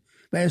طلب بود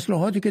و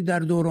اصلاحاتی که در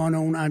دوران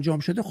اون انجام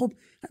شده خب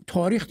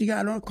تاریخ دیگه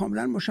الان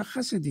کاملا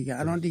مشخصه دیگه.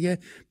 الان دیگه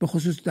به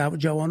خصوص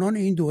جوانان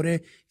این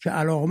دوره که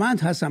علاقمند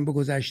هستن به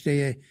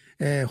گذشته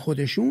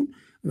خودشون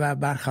و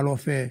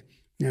برخلاف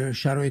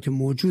شرایط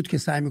موجود که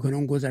سعی میکنه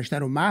اون گذشته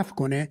رو محو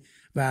کنه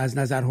و از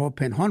نظرها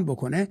پنهان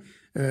بکنه،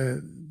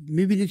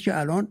 میبینید که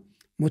الان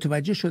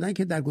متوجه شدن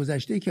که در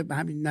گذشته که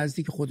همین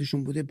نزدیک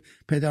خودشون بوده،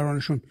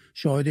 پدرانشون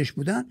شاهدش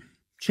بودن،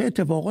 چه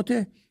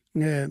اتفاقات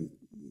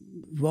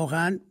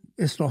واقعا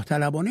اصلاح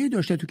طلبانه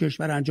داشته تو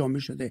کشور انجام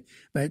می شده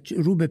و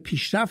رو به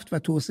پیشرفت و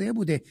توسعه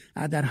بوده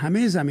در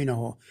همه زمینه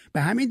ها.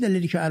 به همین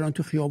دلیلی که الان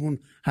تو خیابون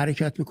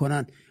حرکت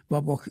میکنن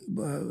و با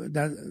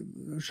در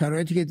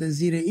شرایطی که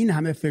زیر این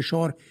همه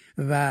فشار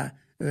و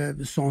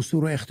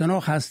سانسور و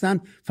اختناق هستن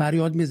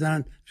فریاد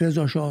میزنن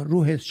رضا شاه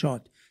روحت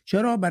شاد.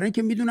 چرا؟ برای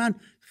اینکه میدونن،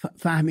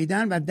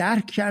 فهمیدن و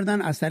درک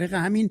کردن از طریق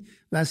همین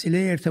وسیله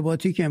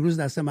ارتباطی که امروز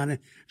دست من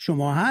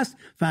شما هست،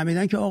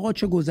 فهمیدن که آقا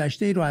چه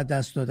گذشته‌ای رو از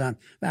دست دادن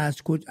و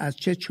از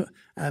چه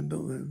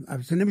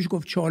البته نمیشه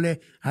گفت چاله،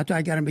 حتی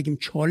اگرم بگیم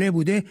چاله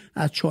بوده،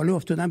 از چاله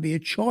افتادن به یه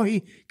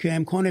چاهی که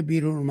امکان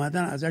بیرون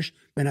اومدن ازش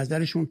به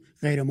نظرشون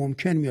غیر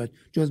ممکن میاد،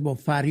 جز با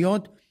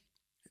فریاد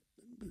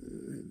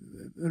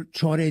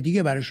چاره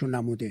دیگه براشون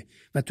نموده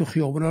و تو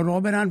خیابونا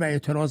راه برن و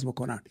اعتراض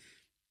بکنن.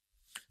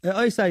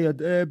 آقای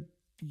صیاد،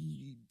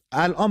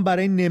 الان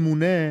برای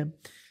نمونه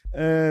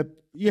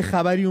یه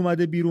خبری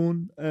اومده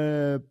بیرون،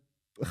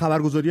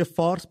 خبرگزاری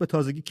فارس به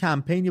تازگی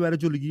کمپینی برای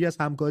جلوگیری از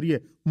همکاری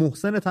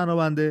محسن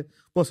تنابنده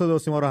با صدا و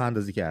سیما راه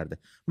اندازی کرده.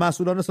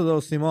 مسئولان صدا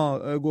و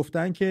سیما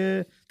گفتن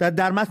که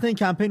در متن این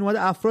کمپین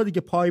اومده افرادی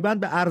که پایبند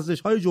به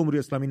ارزش‌های جمهوری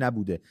اسلامی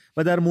نبوده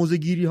و در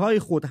موضع‌گیری‌های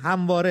خود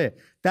همواره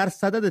در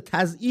صدد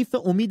تضعیف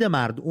امید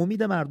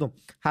مردم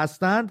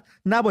هستند،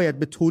 نباید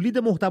به تولید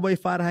محتوای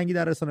فرهنگی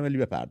در رسانه ملی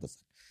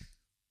بپردازند.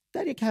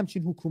 در یک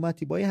همچین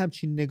حکومتی با یه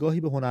همچین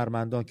نگاهی به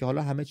هنرمندان که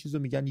حالا همه چیزو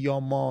میگن یا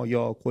ما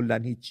یا کلا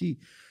هیچی،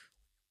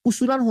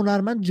 اصولا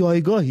هنرمند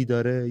جایگاهی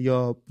داره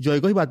یا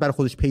جایگاهی باید برای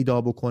خودش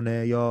پیدا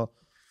بکنه؟ یا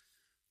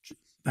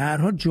به هر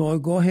حال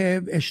جایگاه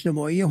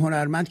اجتماعی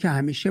هنرمند که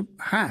همیشه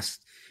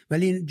هست،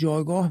 ولی این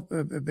جایگاه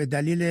به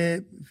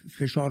دلیل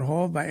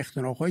فشارها و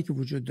اختناقهایی که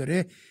وجود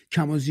داره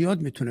کم و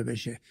زیاد میتونه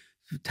بشه.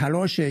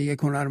 تلاش یک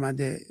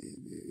هنرمند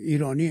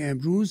ایرانی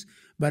امروز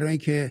برای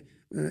اینکه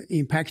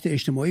ایمپکت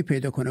اجتماعی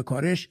پیدا کنه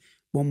کارش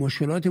با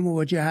مشکلات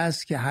مواجه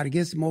هست که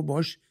هرگز ما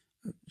باش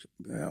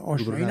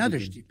آشنایی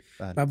نداشتیم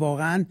و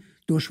واقعا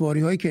دشواری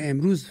هایی که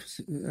امروز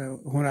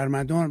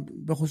هنرمندان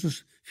به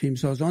خصوص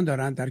فیلمسازان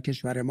دارن در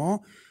کشور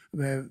ما،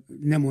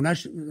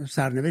 نمونهش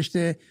سرنوشت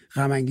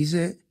غم انگیز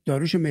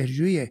داریوش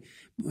مهرجویی،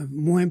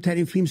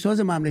 مهمترین فیلمساز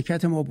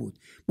مملکت ما بود.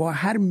 با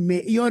هر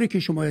معیاری که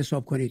شما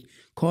حساب کنید،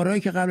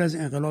 کارهایی که قبل از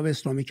انقلاب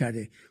اسلامی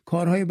کرده،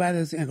 کارهای بعد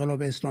از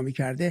انقلاب اسلامی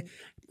کرده،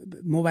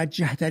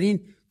 موجه ترین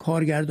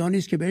کارگردانی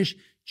است که بهش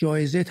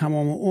جایزه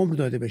تمام عمر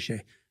داده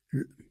بشه،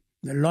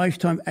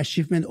 لایفتایم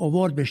اچیومنت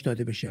آوارد بهش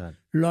داده بشه.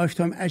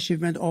 لایفتایم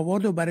اچیومنت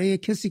آوارد رو برای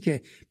کسی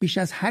که بیش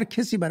از هر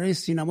کسی برای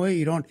سینمای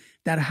ایران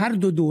در هر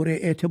دو دوره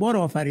اعتبار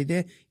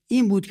آفریده،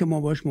 این بود که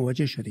ما باش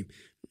مواجه شدیم.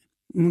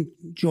 اون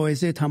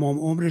جایزه تمام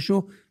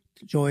عمرشو،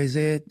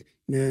 جایزه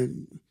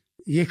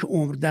یک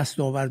عمر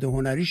دستاورد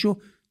هنریشو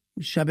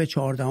شب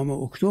 14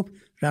 اکتبر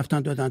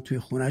رفتن دادن توی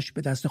خونش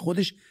به دست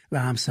خودش و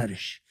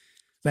همسرش.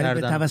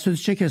 ولی به توسط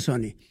چه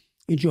کسانی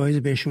این جایزه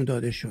بهشون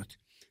داده شد؟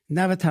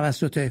 نه به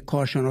توسط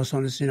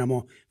کارشناسان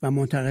سینما و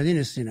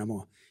منتقدین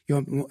سینما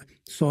یا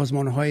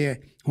سازمانهای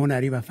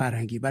هنری و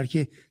فرهنگی،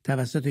 بلکه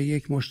توسط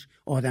یک مشت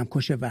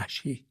آدمکش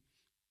وحشی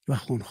و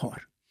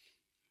خونخوار.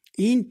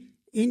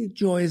 این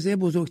جایزه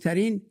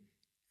بزرگترین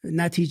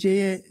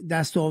نتیجه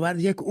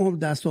دستاورد، یک عمر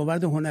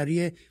دستاورد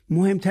هنری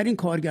مهمترین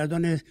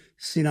کارگردان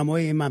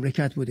سینمای این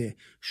مملکت بوده.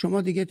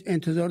 شما دیگه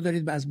انتظار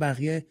دارید از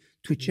بقیه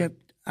تو چه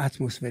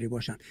اتمسفری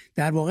باشن؟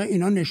 در واقع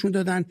اینا نشون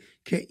دادن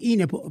که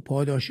این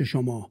پاداش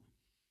شما،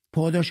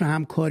 پاداش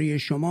همکاری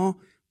شما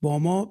با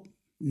ما،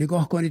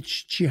 نگاه کنید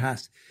چی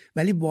هست.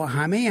 ولی با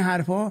همه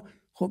حرفا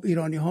خب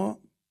ایرانی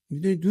ها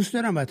میدونید دوست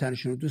دارن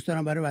وطنشون، دوست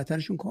دارن برای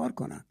وطنشون کار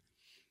کنن.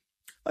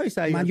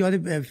 من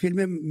یاد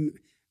فیلم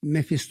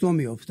مفیستو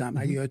میافتم،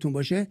 اگه یادتون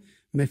باشه.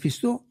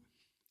 مفیستو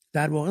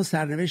در واقع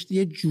سرنوشت،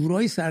 یه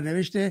جورایی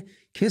سرنوشت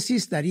کسی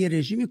است در یه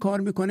رژیمی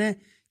کار میکنه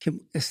که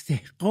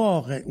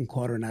استحقاق اون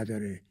کار رو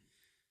نداره.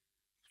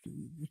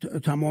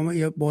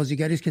 تمام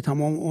بازیگری است که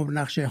تمام عمر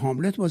نقش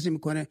هاملت بازی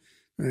میکنه،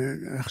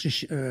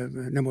 نقش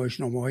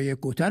نمایشنامه‌های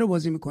گوته رو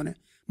بازی میکنه،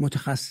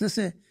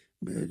 متخصصه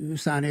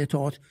صحنه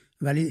تئاتر،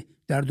 ولی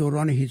در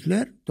دوران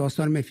هیتلر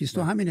داستان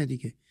مفیستو همینه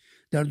دیگه.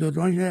 در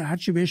دوران هر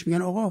چی بهش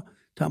میگن آقا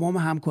تمام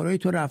همکارای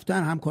تو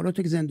رفتن،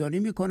 همکاراتو زندانی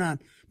میکنن،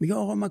 میگه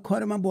آقا من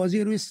کار من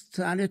بازی روی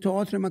صحنه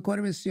تئاتر، من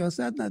کار به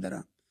سیاست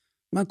ندارم،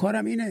 من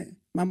کارم اینه،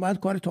 من باید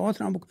کار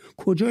تئاترم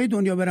کجای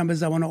دنیا برم به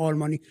زبان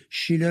آلمانی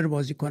شیلر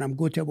بازی کنم،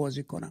 گوته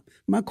بازی کنم،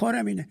 من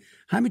کارم اینه.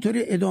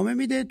 همینطوری ادامه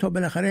میده تا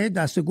بالاخره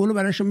دست گل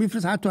براش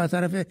میفرست، حتی از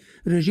طرف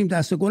رژیم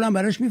دست گل هم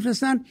براش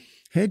میفرستن.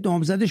 هی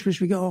نامزدش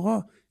بهش میگه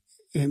آقا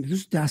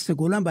امروز دست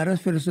گل هم براش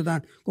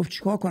فرستادن، گفت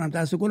چیکار کنم،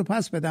 دست گل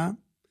پس بدم؟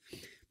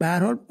 به هر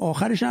حال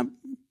آخرش هم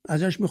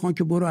ازش میخوان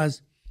که برو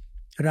از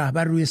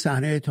رهبر روی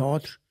صحنه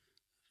تئاتر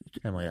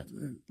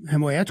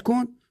حمایت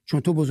کن، چون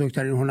تو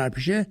بزرگترین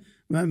هنرپیشه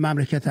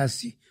مملکت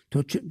هستی،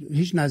 تو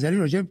هیچ نظری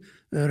راجع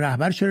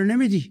رهبر چرا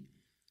نمیدی؟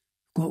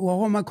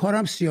 آقا من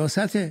کارم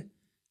سیاسته،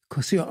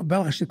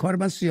 ببخشید کار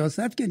من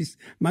سیاست که نیست،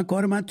 من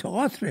کار من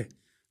تئاتره.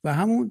 و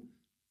همون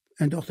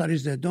انداختنش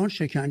زندان،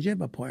 شکنجه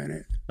و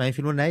پایانه. من این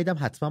فیلمو ندیدم،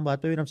 حتما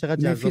باید ببینم،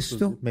 چقدر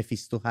جذاب.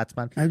 مفیستو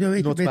حتما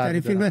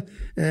بهترین فیلم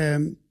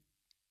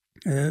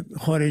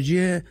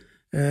خارجی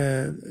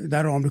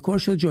در آمریکا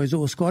شد، جایزه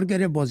اسکار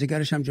گرفت،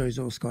 بازیگرش هم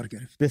جایزه اسکار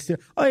گرفت. بسیار.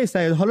 آیه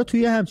سعید، حالا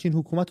توی همچین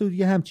حکومت و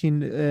توی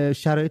همچین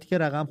شرایطی که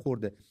رقم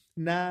خورده،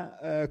 نه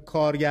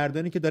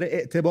کارگردانی که داره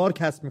اعتبار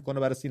کسب میکنه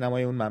برای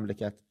سینمای اون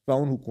مملکت و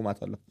اون حکومت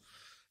حالا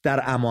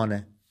در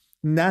امانه،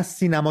 نه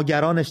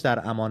سینماگرانش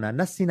در امانن،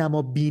 نه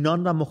سینما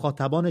بینان و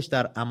مخاطبانش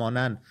در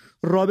امانن،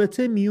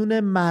 رابطه میون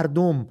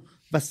مردم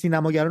و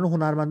سینماگران و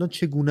هنرمندان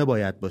چگونه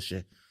باید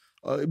باشه؟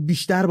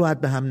 بیشتر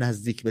باید به هم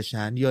نزدیک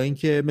بشن، یا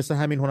اینکه مثلا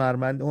همین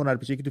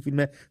هنرپیشه که تو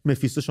فیلم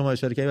مفیستو شما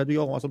اشاره کردید بگه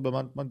آقا مثلا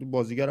به من تو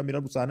بازیگرم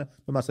میرم رو صحنه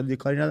به مسئله دیگه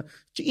کاری ندارم،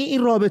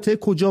 این رابطه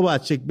کجا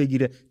باید شکل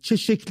بگیره؟ چه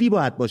شکلی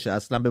باید باشه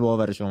اصلا به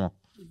باور شما؟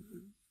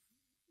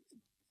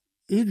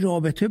 این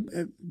رابطه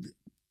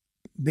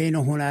بین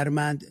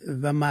هنرمند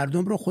و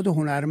مردم رو خود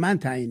هنرمند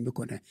تعیین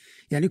میکنه.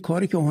 یعنی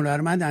کاری که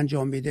هنرمند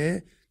انجام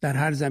میده در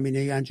هر زمینه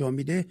انجام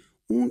میده،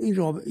 اون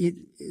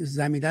این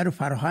زمینه رو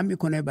فراهم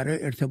میکنه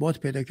برای ارتباط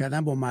پیدا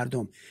کردن با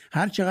مردم.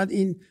 هر چقدر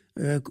این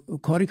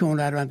کاری که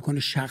هنرمند میکنه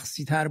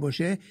شخصی تر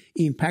باشه،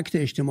 ایمپکت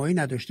اجتماعی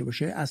نداشته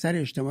باشه، اثر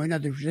اجتماعی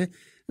نداشته باشه،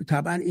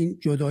 طبعا این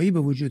جدایی به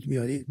وجود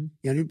میاد.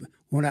 یعنی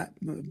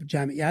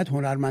جمعیت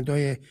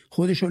هنرمندای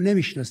خودش رو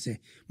نمیشناسه.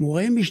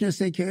 موقعی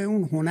میشناسه که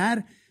اون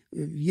هنر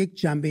یک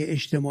جنبه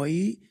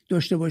اجتماعی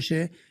داشته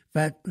باشه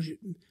و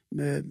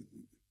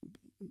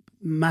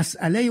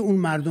مسئله اون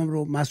مردم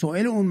رو،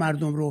 مسائل اون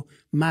مردم رو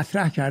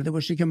مطرح کرده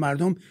باشه که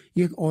مردم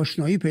یک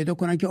آشنایی پیدا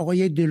کنن که آقا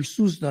یک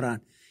دلسوز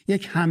دارن،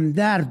 یک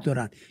همدرد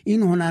دارن،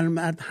 این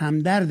هنرمند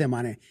همدرد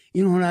منه،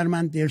 این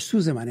هنرمند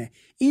دلسوز منه.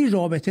 این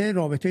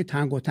رابطه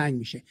تنگ و تنگ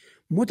میشه.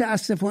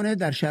 متاسفانه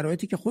در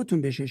شرایطی که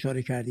خودتون بهش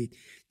اشاره کردید،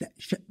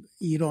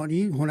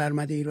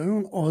 هنرمند ایرانی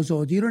اون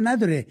آزادی رو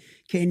نداره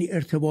که این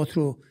ارتباط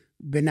رو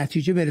به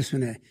نتیجه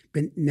برسونه،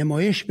 به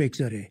نمایش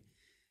بگذاره.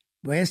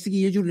 بایستی که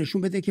یه جور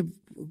نشون بده که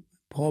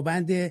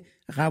پابند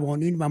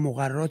قوانین و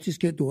مقرراتی است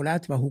که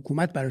دولت و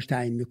حکومت براش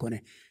تعیین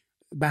میکنه.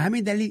 به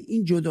همین دلیل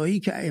این جدایی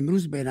که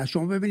امروز بین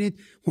شما ببینید،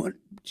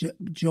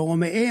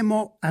 جامعه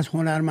ما از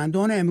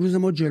هنرمندان امروز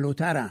ما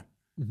جلوترن.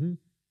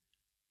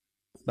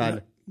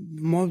 بله.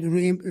 ما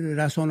روی این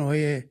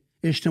رسانه‌های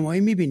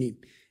اجتماعی میبینیم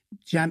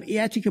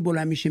جمعیتی که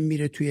بلند میشه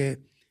میره توی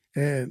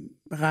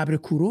قبر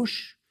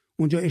کوروش،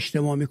 اونجا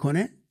اجتماع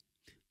میکنه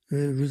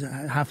روز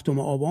 7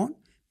 آبان،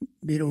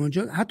 میره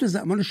اونجا. حتی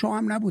زمان شاه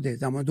هم نبوده،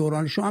 زمان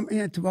دوران شاه هم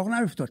این اتفاق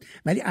نیفتاد،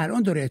 ولی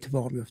الان داره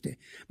اتفاق میفته.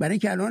 برای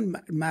اینکه الان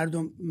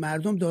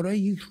مردم دارای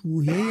یک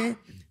روحیه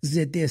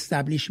ضد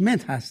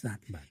استبلیشمنت هستن.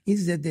 این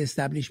ضد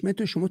استبلیشمنت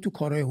رو شما تو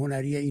کارهای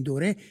هنری این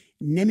دوره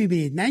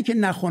نمیبینید. نه اینکه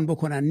نخوان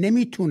بکنن،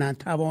 نمیتونن،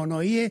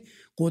 توانایی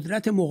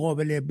قدرت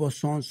مقابله با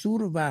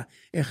سانسور و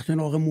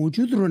اختناق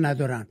موجود رو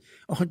ندارن.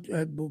 آخه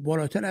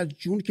بالاتر از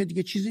جون که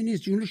دیگه چیزی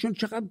نیست. جونشون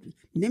چقدر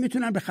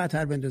نمیتونن به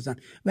خطر بندازن،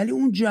 ولی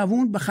اون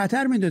جوون به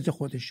خطر میندازه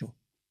خودشو،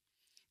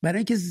 برای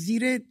اینکه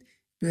زیر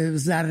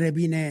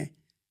ذره‌بین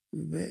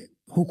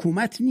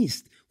حکومت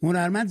نیست.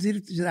 هنرمند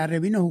زیر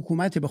ذره‌بین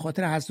حکومت به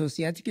خاطر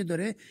حساسیتی که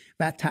داره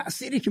و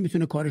تأثیری که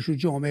میتونه کارش رو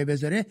جامعه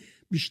بذاره،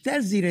 بیشتر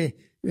زیر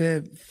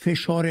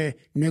فشار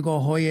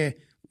نگاه‌های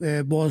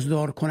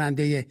بازدار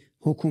کننده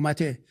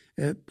حکومت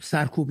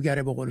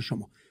سرکوبگره به قول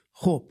شما.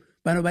 خب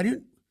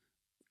بنابراین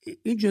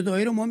این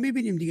جدایی رو ما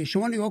میبینیم دیگه.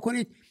 شما نگاه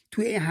کنید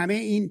توی همه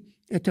این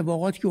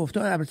اتفاقاتی که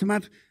افتاد، البته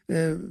من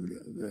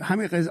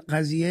همه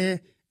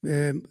قضیه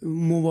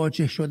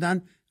مواجه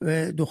شدن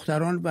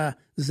دختران و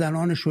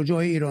زنان شجاع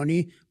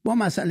ایرانی با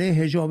مسئله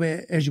حجاب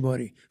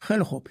اجباری،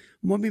 خیلی خوب،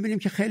 ما میبینیم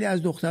که خیلی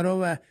از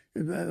دخترها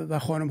و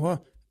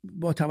خانم‌ها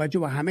با توجه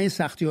به همه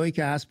سختی‌هایی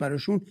که هست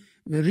براشون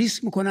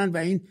ریسک میکنن و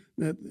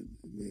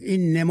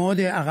این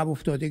نماد عقب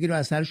افتادگی رو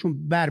از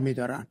سرشون بر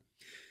میدارن.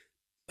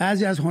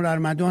 بعضی از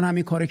هنرمندان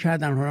همین کار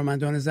کردن،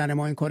 هنرمندان زن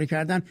ما این کار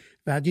کردن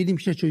و دیدیم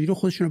که چجوری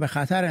خودشونو به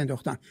خطر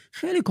انداختن.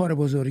 خیلی کار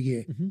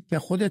بزرگیه که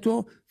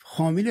خودتو،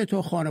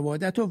 فامیلتو،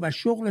 خانواده‌تو و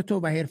شغلتو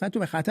و حرفتو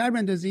به خطر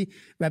بندازی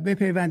و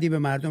بپیوندی به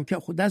مردم که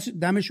خود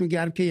دمشون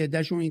گرم که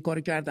یدشون این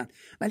کار کردن،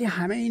 ولی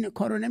همه این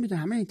کارو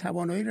نمیتونن، همه این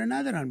توانایی رو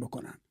ندارن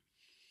بکنن.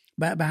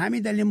 به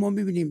همین دلیل ما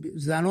می‌بینیم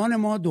زنان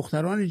ما،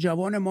 دختران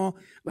جوان ما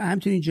و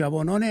همچنین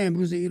جوانان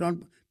امروز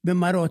ایران به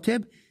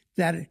مراتب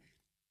در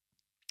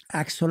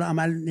عکس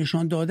العمل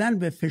نشان دادن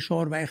به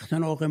فشار و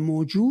اختناق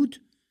موجود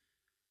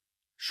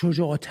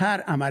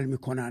شجاعتر عمل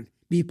میکنن،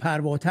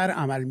 بی‌پرواتر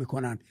عمل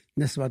میکنن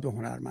نسبت به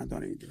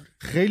هنرمندان این دوره.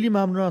 خیلی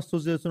ممنون از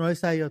توضیحاتون های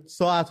صیاد.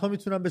 ساعت ها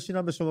میتونم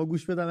بشینم به شما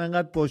گوش بدم،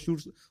 انقدر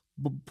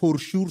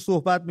پرشور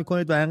صحبت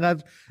میکنید و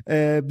انقدر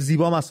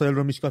زیبا مسائل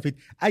رو میشکافید.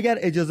 اگر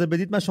اجازه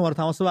بدید من شماره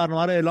تماس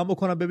برنامه رو اعلام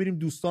بکنم، ببینیم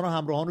دوستان و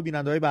همراهان و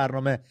بیننده‌های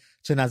برنامه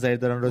چه نظری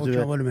دارن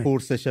راجع به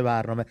پرسش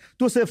برنامه.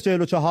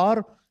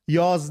 2044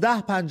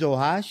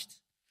 1158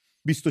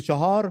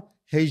 24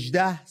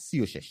 18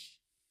 36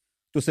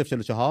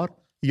 2044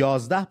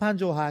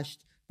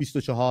 1158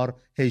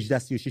 24 18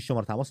 36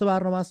 شماره تماس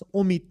برنامه است.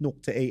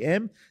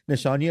 امید.am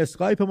نشانی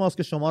اسکایپ ماست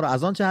که شما رو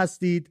از آنچه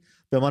هستید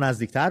به ما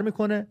نزدیکتر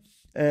میکنه.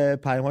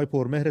 پیام‌های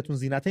پرمهرتون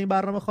زینت این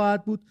برنامه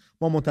خواهد بود.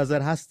 ما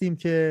منتظر هستیم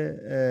که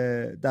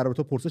در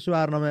رابطه پرسش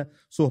برنامه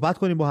صحبت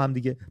کنیم با هم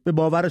دیگه. به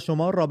باور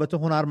شما رابطه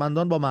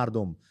هنرمندان با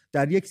مردم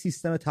در یک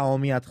سیستم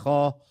تمامیت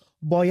خواه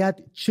باید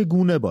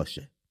چگونه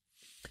باشه؟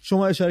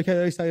 شما اشاره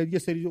کردید یه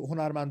سری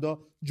هنرمندا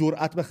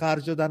جرأت به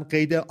خرج دادن،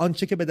 قید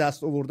آنچه که به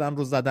دست آوردن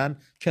رو زدن،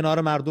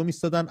 کنار مردم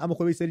ایستادن، اما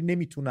خب یه سری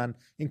نمیتونن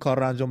این کار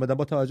رو انجام بدن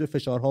با توجه به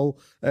فشارها و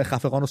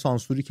خفقان و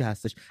سانسوری که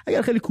هستش.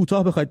 اگر خیلی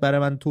کوتاه بخواید برای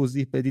من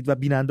توضیح بدید و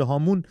بیننده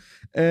هامون،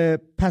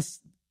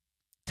 پس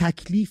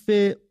تکلیف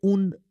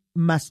اون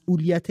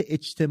مسئولیت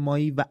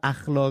اجتماعی و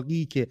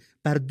اخلاقی که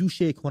بر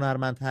دوش یک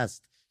هنرمند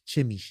هست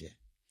چه میشه؟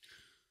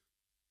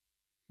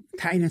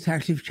 تعیین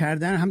تکلیف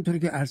کردن همونطوری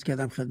که عرض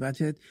کردم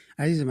خدمتت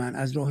عزیز من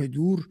از راه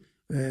دور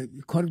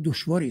کار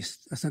دشواری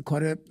است. اصلا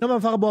کار من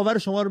فقط باور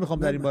شما رو میخوام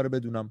در این باره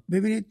بدونم.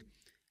 ببینید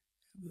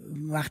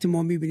وقتی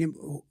ما میبینیم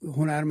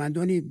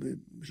هنرمندانی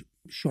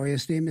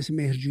شایسته مثل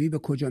مهرجویی به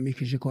کجا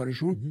میکشه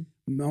کارشون،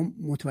 ما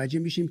متوجه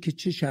میشیم که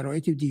چه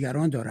شرایطی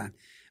دیگران دارن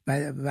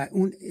و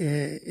اون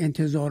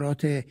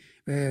انتظارات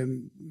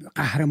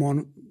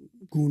قهرمان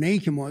گونه‌ای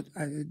که ما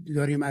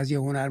داریم از یه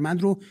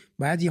هنرمند رو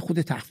باید یه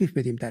خود تخفیف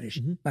بدیم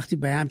درش. وقتی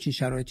به همچین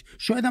شرایط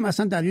شاید هم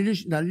اصلا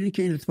دلیلی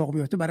که این اتفاق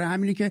میفته برای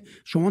همینی که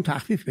شما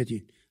تخفیف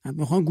بدین،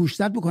 میخوان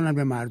گوشزد بکنن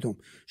به مردم.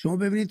 شما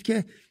ببینید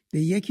که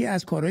یکی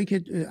از کارهایی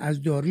که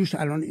از داریوش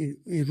الان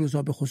این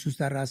روزها به خصوص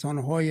در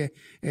رسانه‌های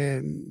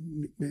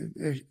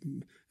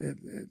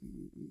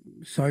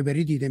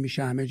سایبری دیده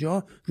میشه، همه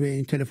جا روی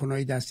این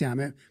تلفن‌های دستی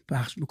همه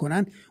پخش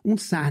میکنن، اون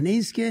صحنه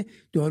است که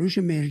داریوش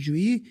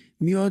مهرجویی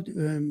میاد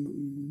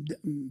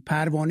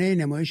پروانه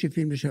نمایش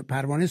فیلمش،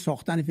 پروانه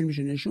ساختن فیلمش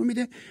نشون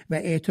میده و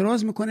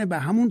اعتراض میکنه به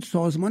همون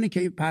سازمانی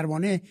که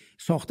پروانه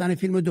ساختن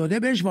فیلم داده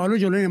بهش و حالا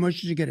جلوی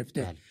نمایشش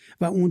گرفته.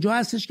 و اونجا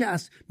هستش که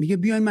میگه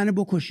بیاین منو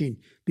بکشین،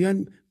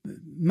 بیاین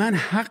من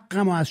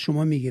حقمو از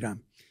شما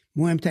میگیرم.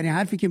 مهمترین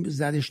حرفی که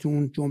زدش تو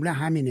اون جمله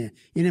همینه،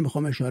 اینو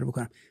میخوام اشاره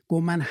بکنم.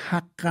 گفت من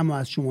حقمو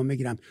از شما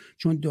میگیرم،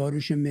 چون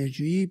داریوش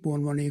مهرجویی به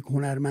عنوان یک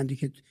هنرمندی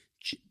که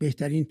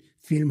بهترین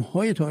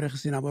فیلم‌های تاریخ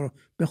سینما رو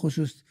به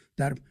خصوص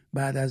در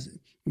بعد از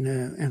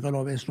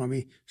انقلاب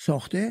اسلامی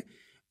ساخته،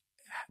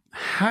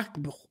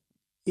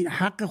 این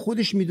حق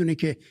خودش میدونه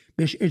که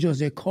بهش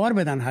اجازه کار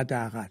بدن.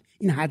 حداقل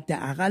این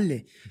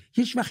حداقله.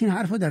 هیچ وقت این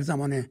حرفو در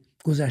زمان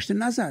گذشته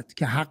نزد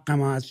که حق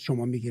ما از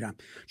شما میگیرم،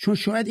 چون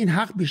شاید این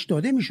حق بهش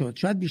داده میشد،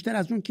 شاید بیشتر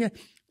از اون که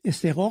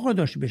استحقاق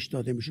داشت بهش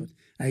داده میشد.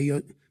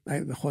 اگه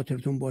به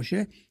خاطرتون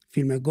باشه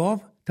فیلم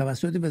گاو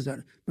توسط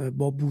وزارت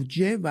با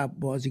بودجه و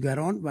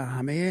بازیگران و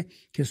همه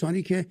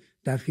کسانی که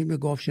در فیلم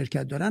گاو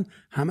شرکت دارن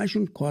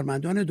همشون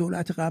کارمندان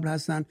دولت قبل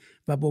هستن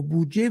و با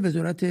بودجه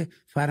وزارت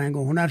فرهنگ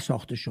و هنر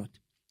ساخته شد.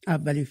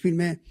 اولین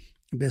فیلم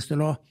به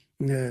اصطلاح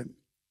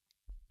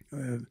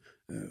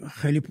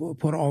خیلی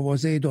پر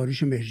آوازه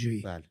داریوش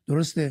مهرجویی.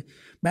 درسته؟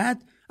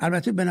 بعد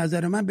البته به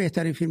نظر من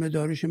بهترین فیلم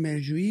داریوش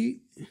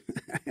مهرجویی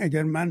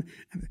اگر من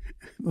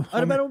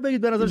برام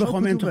بگید به نظر شما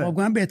بخوام انتخاب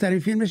کنم بهترین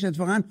فیلمش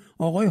اتفاقا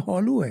آقای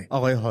هالوه.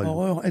 آقای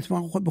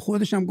اتفاقا به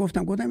خودش هم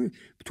گفتم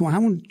تو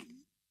همون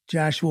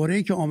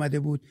جشنواره‌ای که آمده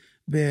بود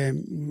به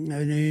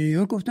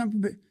نیویورک،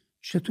 گفتم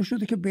چطور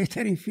شده که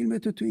بهترین فیلم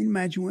تو این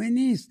مجموعه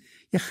نیست؟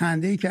 یه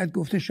خنده‌ای کرد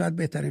گفته شاید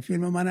بهترین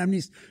فیلم منم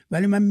نیست،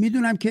 ولی من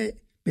میدونم که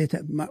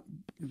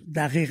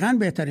دقیقاً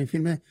بهترین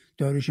فیلم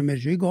داریوش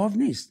مهرجویی گاو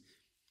نیست.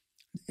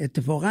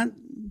 اتفاقاً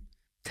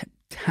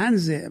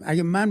طنز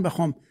اگه من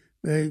بخوام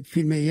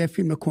یه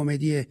فیلم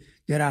کمدی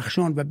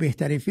درخشان و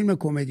بهترین فیلم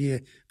کمدی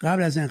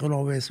قبل از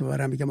انقلاب اسم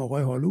ببرم، میگم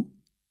آقای هالو.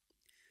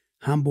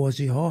 هم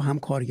بازی ها، هم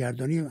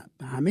کارگردانی،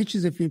 همه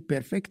چیز فیلم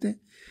پرفکته.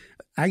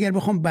 اگر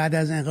بخوام بعد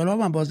از انقلاب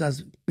هم باز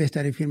از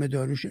بهترین فیلم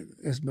داریوش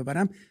اسم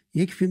ببرم،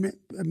 یک فیلم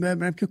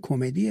ببرم که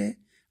کمدیه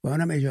و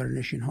اونم اجاره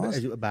نشین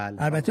هاست.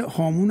 البته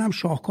هامون هم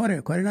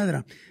شاهکاره، کاری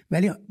ندارم،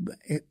 ولی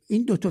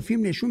این دوتا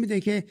فیلم نشون میده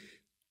که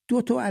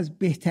 2 تا از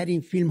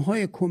بهترین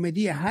فیلم‌های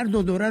کمدی هر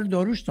 2 دوره رو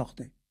داروش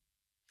ساخته.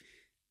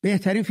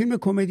 بهترین فیلم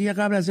کمدی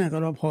قبل از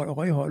انقلاب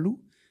آقای هالو،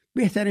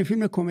 بهترین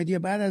فیلم کمدی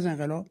بعد از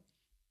انقلاب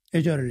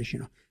اجاره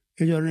نشینا.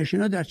 اجاره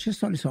نشینا در چه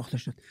سالی ساخته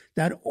شد؟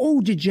 در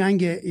اوج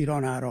جنگ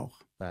ایران عراق.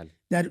 بله.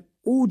 در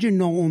اوج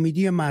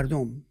ناامیدی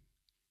مردم،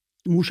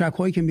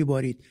 موشک‌هایی که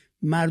میبارید،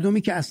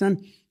 مردمی که اصلا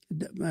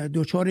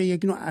دوچار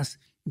یک نوع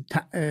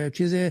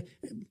چیز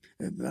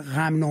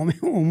غمنامه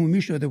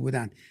عمومی شده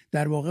بودن،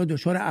 در واقع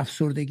دچار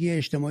افسردگی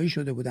اجتماعی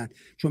شده بودن،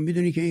 چون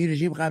میدونی که این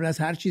رژیم قبل از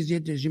هر چیز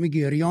یه رژیم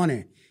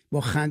گریانه،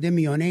 با خنده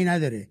میانه‌ای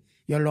نداره،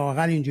 یا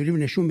لااقل اینجوری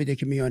نشون میده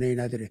که میانه‌ای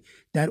نداره.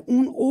 در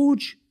اون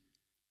اوج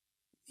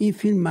این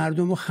فیلم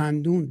مردم رو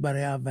خندوند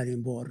برای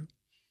اولین بار.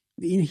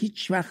 این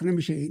هیچ وقت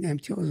نمیشه این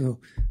امتیاز رو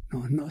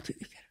نادیده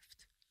گرفت.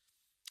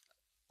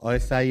 آقای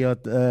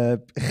صیاد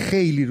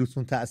خیلی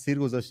روتون تأثیر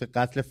گذاشته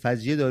قتل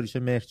فجیع داریوش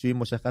مهرجویی،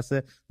 مشخص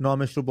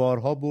نامش رو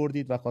بارها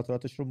بردید و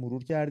خاطراتش رو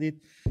مرور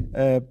کردید.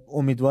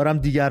 امیدوارم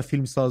دیگر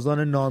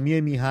فیلمسازان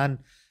نامی میهن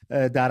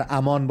در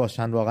امان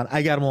باشن. واقعا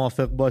اگر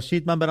موافق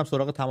باشید من برم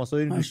سراغ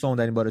تماس‌های دوستان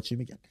در این باره چی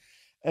میگن.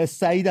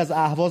 سعید از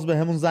اهواز به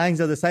همون زنگ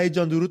زده. سعید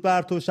جان درود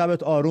بر تو،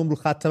 شبت آروم، رو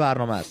خط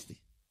برنامه هستی.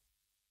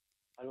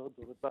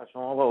 درود بر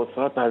شما و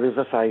استاد پرویز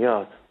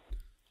صیاد.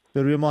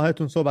 به روی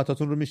ماهتون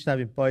صحبتاتون رو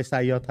میشنویم. با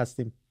صیاد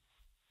هستیم،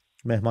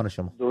 مهمان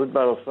شما. درود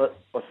بر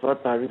استاد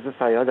پرویز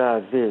صیاد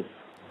عزیز.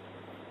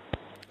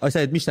 آقای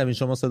سعید میشنوین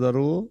شما صدا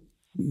رو؟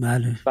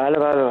 بله.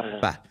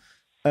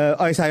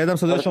 آقای صیاد هم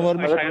صدا شما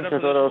رو میشنویم.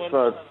 چطور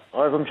استاد؟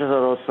 آقایتون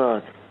چطور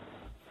استاد؟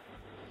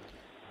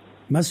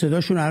 من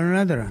صداشون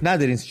الان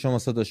ندارین شما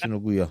صداشون رو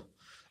گویا.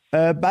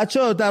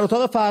 بچه‌ها در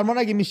اتاق فرمان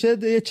اگه میشه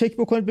یه چک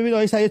بکنید ببینید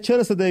آقای سعید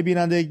چرا صدای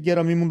بیننده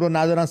گرامیمون رو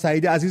ندارن.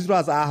 سعید عزیز رو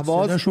از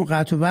اهواز صداشون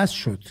قطع و وصل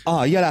شد.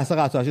 یه لحظه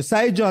قطع شد.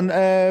 سعید جان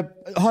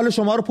حال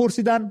شما رو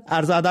پرسیدن،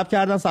 عرض ادب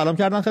کردن، سلام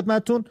کردن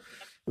خدمتتون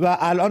و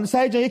الان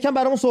سعید جان یکم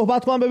برامون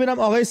صحبت کن ببینم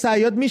آقای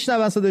صیاد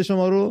میشنون صدای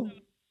شما رو.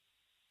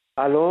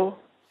 الو،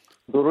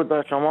 درود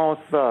بر شما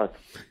استاد.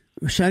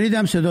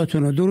 شنیدم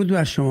صداتون رو. درود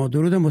بر شما.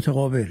 درود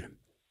متقابل.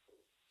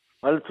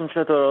 حالتون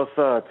چطور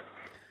استاد؟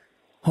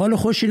 حال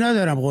خوشی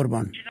ندارم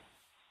قربان.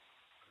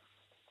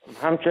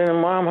 همچنین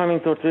ما هم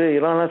همینطور توی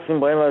ایران هستیم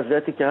با این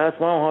وضعیتی که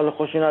هست، ما هم حال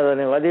خوشی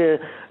نداریم، ولی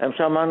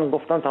امشب من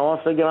گفتم تماس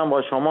بگیرم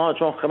با شما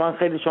چون من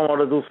خیلی شما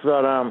رو دوست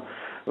دارم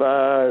و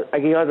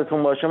اگه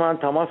یادتون باشه من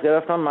تماس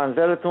گرفتم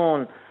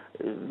منزلتون،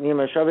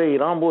 نیمه شب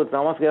ایران بود،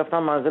 تماس گرفتم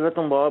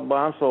منزلتون با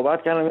هم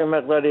صحبت کردم یه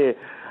مقداری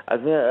از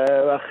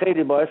و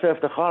خیلی باعث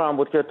افتخارم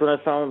بود که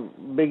تونستم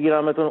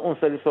بگیرمتون، اون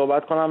سری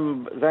صحبت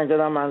کنم، زنگ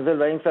زدم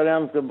منزل و این سری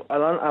هم که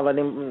الان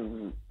اولین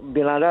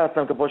بیننده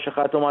هستم که پشت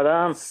خط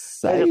اومدم.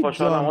 خیلی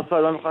خوشحالم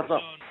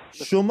استاد.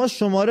 شما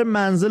شماره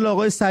منزل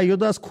آقای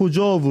صیاد از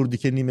کجا آوردی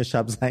که نیمه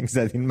شب زنگ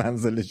زدین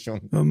منزلشون؟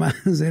 من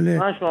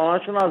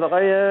شماره‌شون از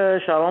آقای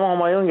شهرام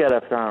همایون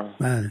گرفتم.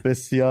 بله.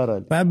 بسیار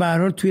عالی. به هر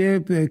حال توی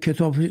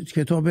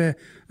کتاب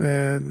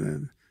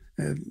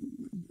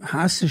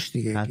هستش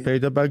دیگه.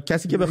 پیدا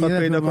کسی که بخواد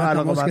پیدا کنه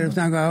علاقه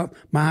گرفتن.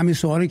 من همین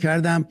سوالی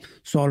کردم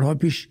سالها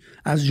پیش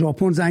از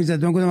ژاپن زنگ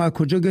زدم گفتم از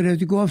کجا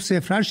گرفتی؟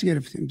 گفت 08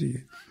 گرفتیم دیگه.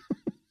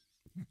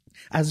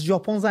 از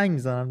ژاپن زنگ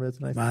میزنن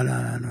بهتون؟ بله.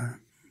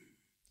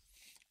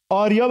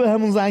 آریا به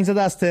همون زنگ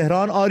زده از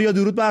تهران. آریا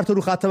درود بر تو،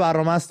 رو خط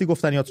برنامه هستی،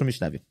 گفتنیات رو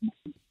میشنویم.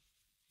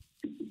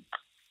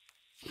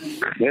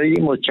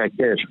 خیلی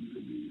متشکرم.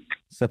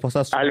 سپاس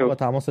از شما با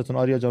تماستون.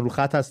 آریا جان رو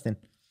خط هستین.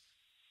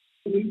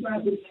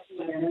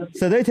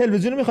 صدای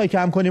تلویزیون رو میخوای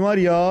کم کنیم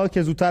آریا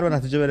که زودتر به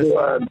نتیجه برسیم؟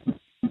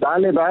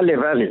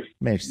 بله.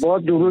 مرسی. با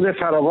درود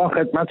فراوان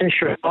خدمت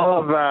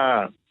شما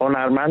و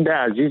هنرمند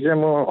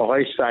عزیزمون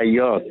آقای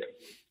صیاد.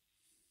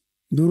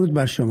 درود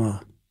بر شما.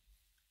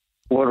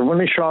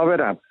 قربون شما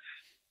برم.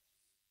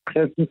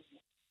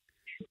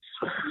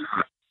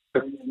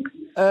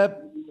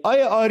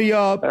 آیا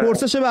آریا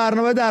پرسش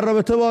برنامه در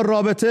رابطه با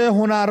رابطه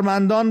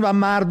هنرمندان و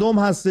مردم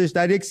هستش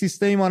در یک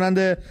سیستمی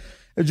مانند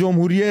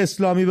جمهوری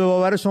اسلامی. به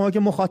باور شما که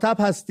مخاطب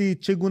هستید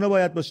چگونه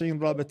باید باشه این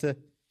رابطه؟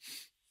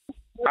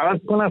 عرض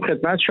کنم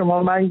خدمت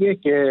شما من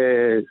یک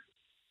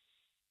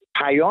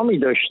پیامی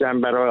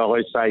داشتم برای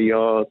آقای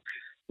صیاد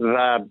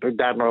و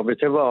در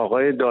رابطه با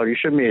آقای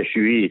داریوش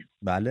مهرجویی.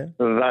 بله.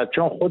 و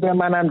چون خود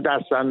منم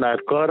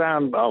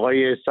دستاندرکارم،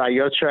 آقای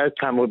صیاد شاید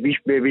کم و بیش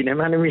ببینه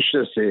منو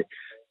میشناسه.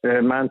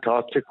 من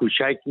تئاتر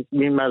کوچک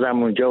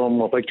میمدم اونجا اون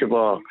موقع که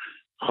با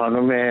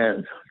خانم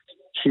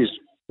چیز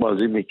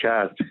بازی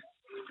میکرد،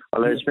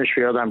 حالا اسمش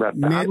یادم رفت،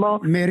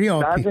 اما مری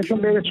آپیک.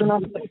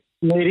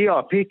 مری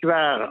آپیک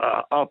و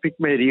آپیک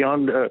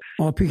مریان.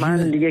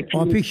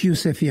 آپیک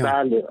یوسفیان.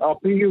 بله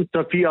آپیک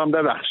یوسفیان،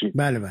 ببخشید.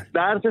 بله.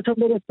 دردتون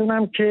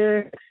برسونم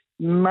که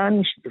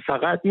من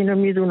فقط اینو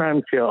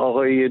میدونم که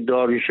آقای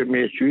داریوش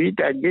مهرجویی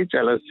در یه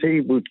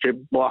جلسه‌ای بود که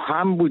با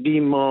هم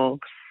بودیم و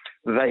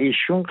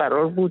ایشون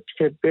قرار بود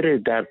که بره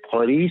در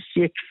پاریس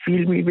یک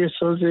فیلمی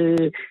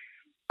بسازه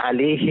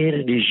علیه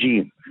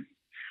رژیم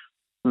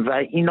و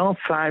اینا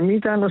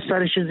فهمیدن و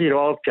سرش زیر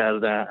آب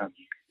کردن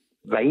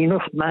و اینو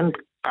من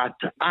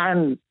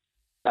قطعاً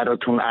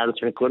براتون عرض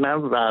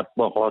میکنم و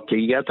با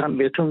قاطعیت هم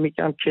بهتون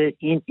میگم که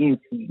این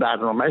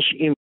برنامهش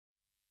این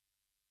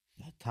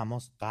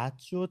تماس قطع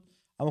شد.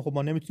 اما خب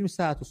ما نمیتونیم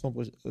ساعت و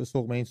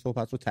صبح این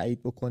صحبت رو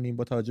تایید بکنیم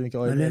با توجه به اینکه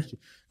آقای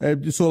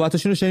مرجویی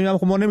صحبتشون رو شنیدیم، اما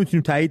خب ما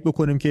نمیتونیم تایید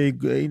بکنیم که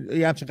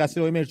این همچین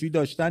قصه آقای مرجویی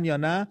داشتن یا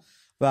نه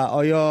و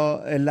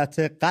آیا علت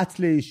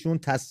قتل ایشون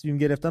تصمیم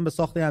گرفتن به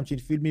ساخت همچین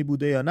فیلمی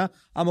بوده یا نه.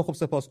 اما خب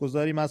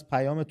سپاسگزاریم از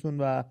پیامتون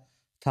و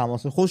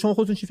تماستون.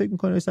 خودتون چی فکر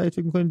می‌کنید؟ سعید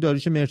فکر می‌کنید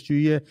داریوش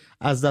مرجویی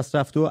از دست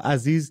رفته و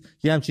عزیز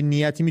یه همچین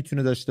نیتی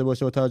میتونه داشته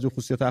باشه با توجه به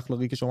خصوصیات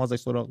اخلاقی که شما ازش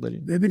سراغ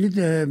دارین؟ ببینید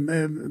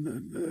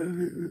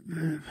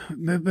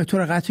به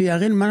طور قطعی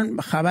یقین من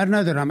خبر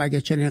ندارم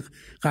اگه چنین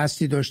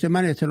قصدی داشته،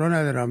 من اطلاع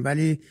ندارم،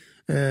 ولی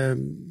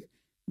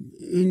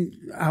این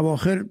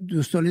اواخر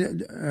دوستان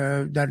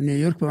در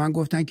نیویورک به من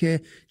گفتن که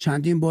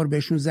چندین بار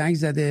بهشون زنگ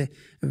زده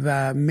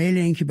و میل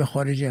این که به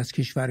خارج از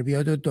کشور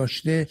بیاد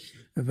داشته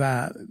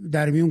و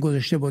در میون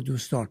گذاشته با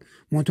دوستان،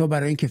 منتها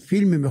برای اینکه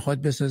فیلمی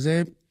میخواد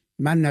بسازه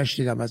من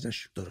نشنیدم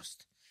ازش.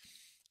 درست.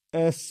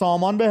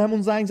 سامان به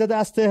همون زنگ زده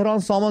از تهران.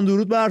 سامان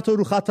درود بر تو،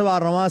 رو خط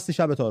برنامه هستی،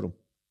 شب تاروم.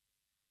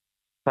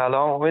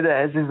 سلام امید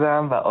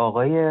عزیزم و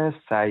آقای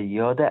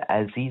صیاد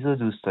عزیز و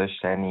دوست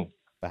داشتنی.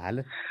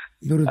 بله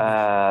درود.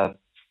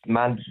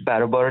 من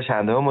برای بار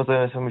چندم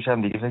مزاحمتون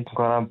میشم دیگه، فکر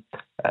میکنم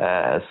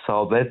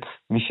ثابت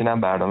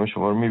میشینم برنامه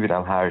شما رو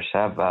میبینم هر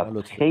شب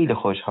و خیلی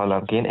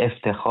خوشحالم که این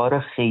افتخار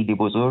خیلی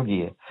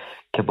بزرگیه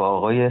که با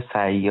آقای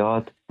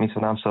صیاد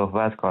میتونم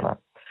صحبت کنم.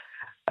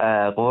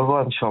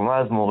 قربان شما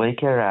از موقعی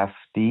که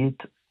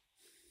رفتید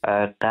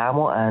غم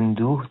و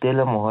اندوه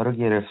دل ماها رو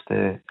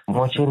گرفته،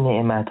 ما چه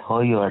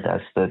نعمت‌هایی از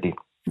دست دادیم.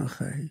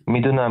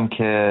 میدونم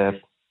که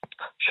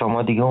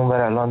شما دیگه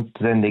اونور الان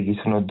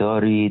زندگیتون رو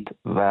دارید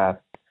و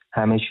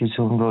همه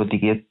چیزتون رو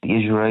دیگه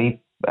یه جورایی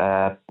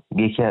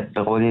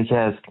به قول یکی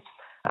از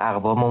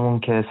اقواممون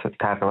که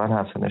تقریبا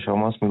همسن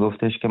شماست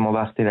میگفتش که ما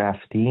وقتی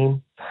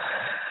رفتیم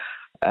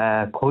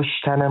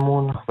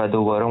کشتنمون و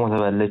دوباره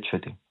متولد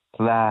شدیم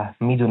و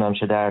میدونم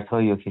چه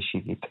دردهایی رو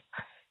کشیدید.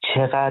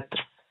 چقدر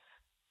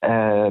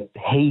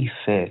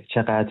حیفه،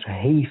 چقدر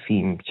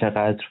حیفیم،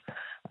 چقدر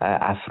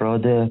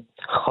افراد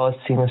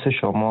خاصی مثل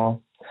شما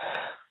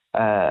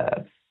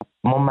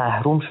ما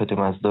محروم شدیم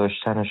از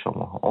داشتن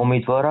شما.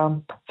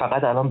 امیدوارم،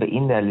 فقط الان به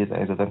این دلیل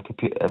زنگ زدم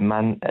که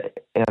من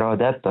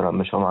ارادت دارم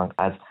به شما،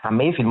 از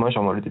همه فیلم‌های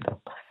شما رو دیدم،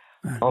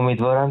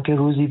 امیدوارم که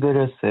روزی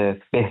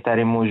برسه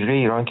بهترین مجری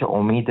ایران که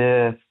امید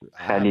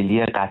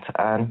خلیلی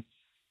قطعاً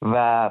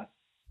و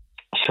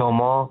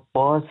شما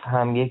باز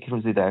هم یک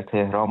روزی در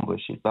تهران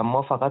باشید و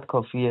ما فقط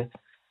کافیه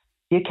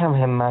یکم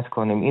همت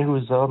کنیم. این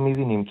روزا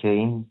میبینیم که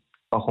این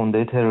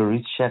آخونده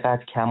تروریست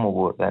چقدر کم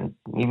آوردن،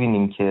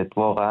 میبینیم که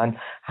واقعا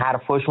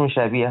حرفاشون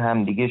شبیه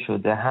همدیگه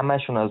شده،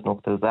 همشون از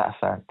نقطه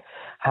ضعفن،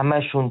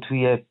 همشون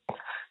توی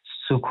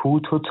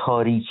سکوت و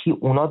تاریکی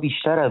اونا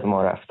بیشتر از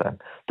ما رفتن.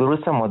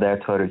 درسته ما در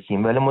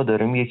تاریکیم ولی ما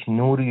داریم یک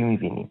نوری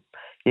میبینیم،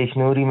 یک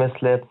نوری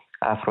مثل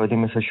افرادی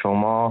مثل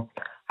شما،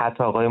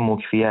 حتی آقای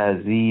مکفی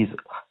عزیز،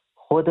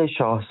 خود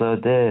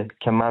شاهزاده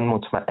که من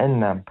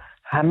مطمئنم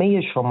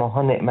همه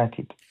شماها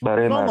نعمتید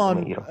برای مردم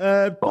ایران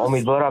و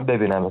امیدوارم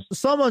ببینم.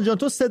 سامان جان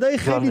تو صدای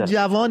خیلی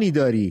جوانی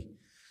داری،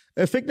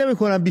 فکر نمی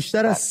کنم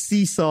بیشتر از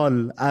 30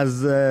 سال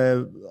از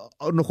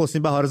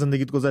نخستین بهار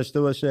زندگیت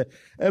گذشته باشه.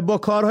 با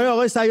کارهای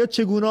آقای صیاد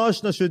چگونه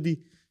آشنا شدی؟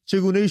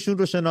 چگونه ایشون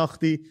رو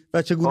شناختی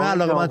و چگونه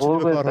علاقه‌مند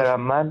شدی به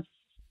کارهاش؟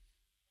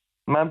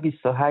 من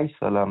 28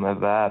 سالمه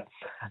و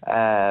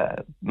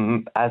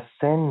از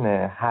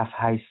سن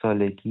 7-8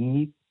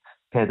 سالگی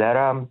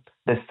پدرم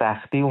به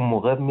سختی اون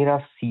موقع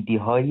میرفت CD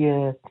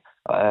های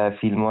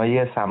فیلم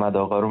های صمد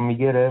آقا رو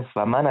میگرفت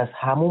و من از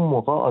همون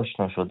موقع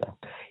آشنا شدم.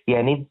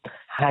 یعنی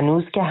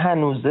هنوز که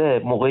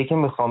هنوزه موقعی که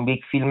میخوام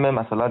یک فیلم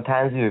مثلا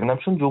طنزی ببینم،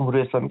 چون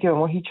جمهوری اسلامی که به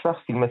ما هیچ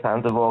وقت فیلم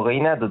طنز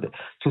واقعی نداده،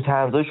 تو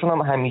طنزاشون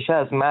هم همیشه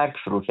از مرگ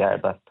شروع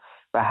کردن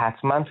و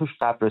حتما توش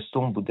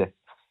قبرستون بوده.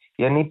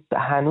 یعنی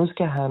هنوز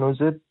که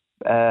هنوزه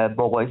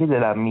موقعی که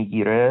دلم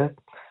میگیره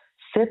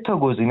 3 تا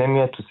گزینه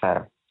میاد تو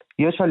سرم،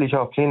 یا چارلی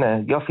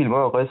چاپلینه، یا فیلم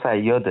های آقای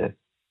صیاده،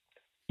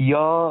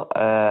 یا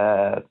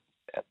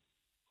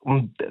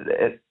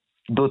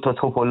 2 تا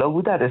توپولا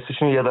بودن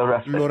اسمشون یادم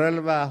رفته،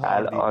 لورل و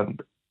هاردی.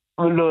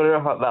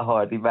 لورل و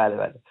هاردی،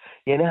 بله.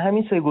 یعنی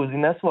همین 3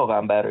 گزینه است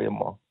واقعا برای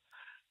ما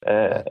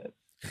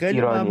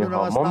ایرانی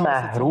ها. ما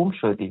محروم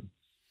شدیم.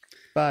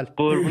 بله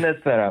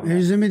قربونت برم.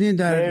 اجازه میدین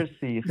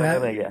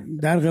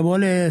در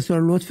قبال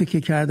اصرار لطفی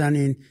که کردن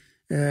این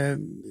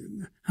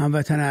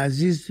هموطن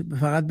عزیز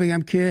فقط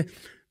بگم که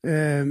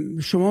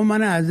شما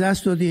من از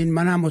دست دادین،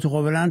 من هم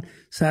متقابلا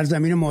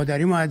سرزمین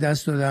مادریمو از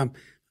دست دادم،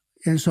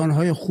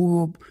 انسان‌های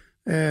خوب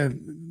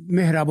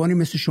مهربانی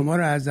مثل شما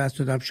رو از دست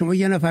دادم. شما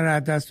 1 نفر رو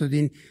از دست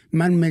دادین،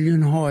 من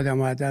میلیون‌ها آدم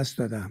رو از دست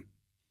دادم.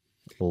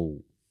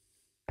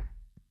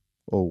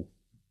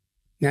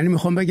 یعنی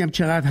میخوام بگم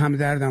چقدر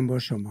همدردم با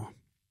شما.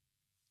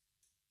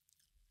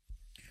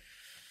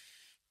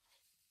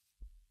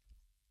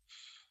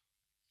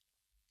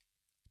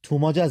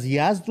 توماج از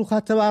یزد رو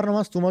خط برنامه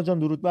است. توماج جان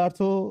درود بر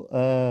تو،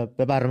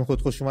 به برنامه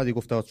خود خوش اومدی،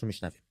 گفته‌هات رو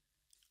میشنویم.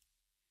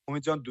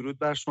 امید جان درود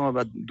بر شما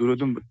و درود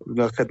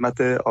به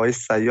خدمت آقای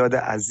صیاد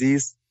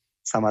عزیز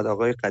صمد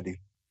آقای قدیم.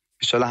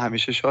 انشالله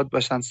همیشه شاد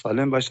باشن،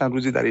 سالم باشن،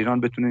 روزی در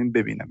ایران بتونیم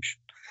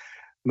ببینیمشون.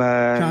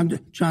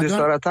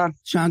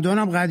 چندان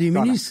هم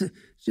قدیمی نیست.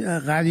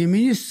 قدیمی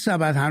نیست.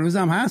 سمد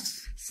هنوزم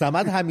هست.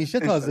 سمد همیشه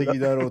تازگی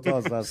داره و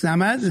تازه است.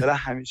 سمد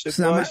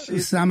همیشه باشید.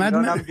 سمد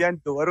هم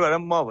بیان دوباره برای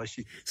ما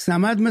باشید.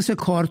 سمد مثل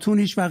کارتون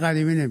هیچ وقت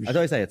قدیمی نمیشه.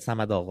 آقای سید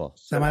سمد آقا.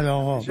 سمد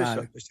آقا.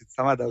 شاد باشید.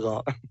 سمد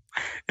آقا.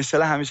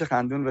 انشالله همیشه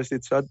خندون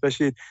باشید، شاد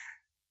باشید.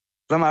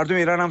 و مردم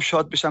ایران هم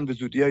شاد بشن به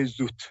زودیای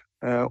زود.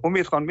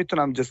 امید خان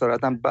میتونم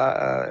جسارتاً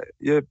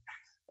یه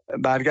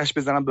برگشت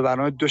بزنم به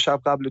برنامه 2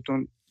 شب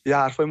قبلتون؟ یه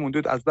حرفای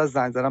موندود از بس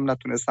زنگ زدم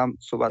نتونستم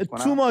صحبت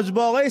کنم. تو ماج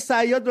با آقای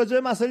صیاد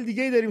راجع به مسائل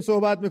دیگه ای داریم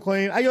صحبت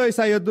می‌کنیم. اگه آقای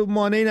صیاد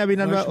مانعی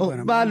نبینن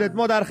بله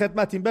ما در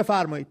خدمتیم،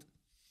 بفرمایید.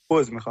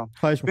 عذر میخوام.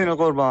 ببین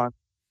قربان،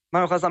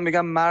 من می‌خواستم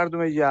بگم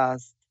مردم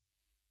یزد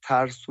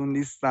ترسون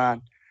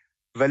نیستن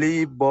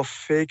ولی با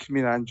فکر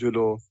میرن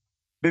جلو.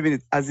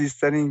 ببینید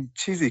عزیزترین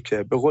چیزی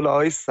که به قول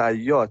آقای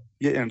صیاد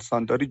یه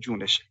انسانداری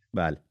جونشه.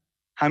 بله.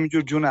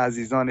 همینجور جون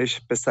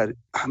عزیزانش،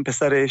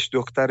 پسرش،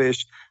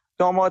 دخترش،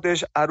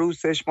 دامادش،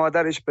 عروسش،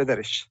 مادرش،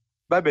 پدرش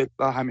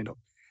و همینو.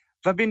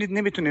 و ببینید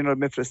نمیتونه اینا رو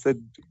بفرسته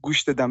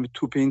گوشت دم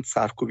توپ این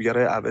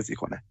سرکوبگرای عوضی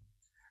کنه.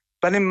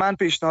 ولی من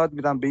پیشنهاد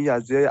میدم به این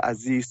یزدیای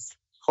عزیز،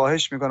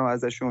 خواهش میکنم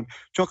ازشون،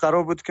 چون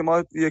قرار بود که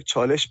ما یک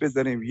چالش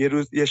بذاریم، یه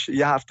روز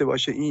یه هفته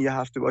باشه این، یه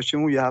هفته باشه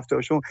اون، یه هفته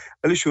باشه اون،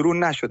 ولی شروع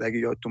نشد اگه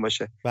یادتون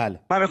باشه. بله.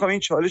 من میخوام این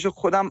چالش رو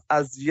خودم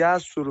از یزد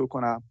شروع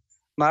کنم.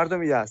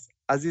 مردم یزد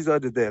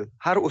عزیزاد دل،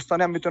 هر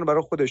استانی هم میتونه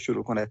برای خودش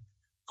شروع کنه.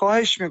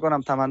 خواهش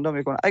میکنم، تمنا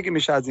میکنم اگه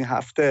میشه از این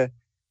هفته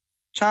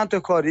چند تا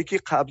کار، یکی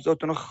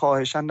قبضاتون رو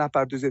خواهشاً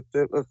نپردازید،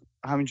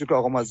 همینجور که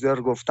آقا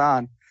مازیار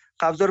گفتن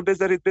قبضا رو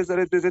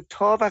بذارید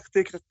تا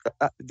وقتی که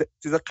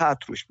چیز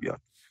قطع روش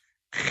بیاد.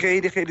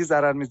 خیلی خیلی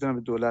ضرر میزنه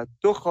به دولت.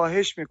 2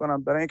 خواهش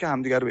میکنم برای اینکه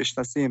همدیگر رو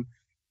بشناسیم،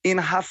 این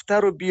هفته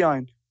رو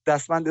بیاین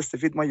دستمند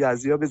سفید ما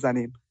یزدیا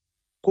بزنیم.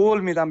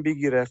 قول میدم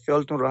بگیره،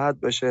 خیالتون راحت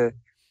باشه.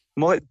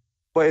 ما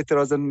با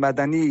اعتراض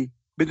مدنی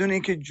بدون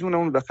اینکه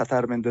جونمون به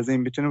خطر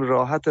بندازیم میتونیم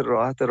راحت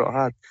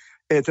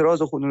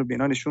اعتراض خودمون رو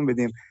بینا نشون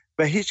بدیم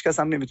و هیچ کس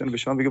هم نمیتونه به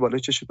شما بگه بالای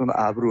چشتون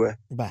ابروه.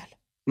 بله.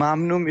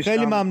 ممنون میشم.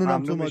 خیلی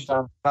ممنونم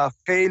و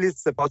خیلی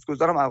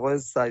سپاسگزارم آقای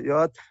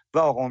صیاد و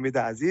آقا امید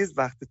عزیز،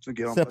 وقتتون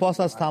گران. سپاس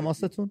از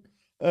تماستون.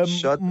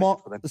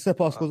 ما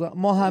سپاسگزارم.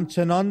 ما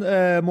همچنان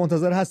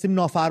منتظر هستیم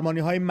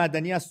نافرمانی‌های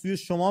مدنی از سوی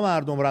شما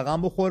مردم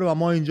رقم بخوره و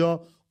ما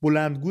اینجا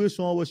بلندگوی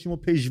شما باشیم و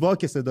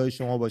پژواک صدای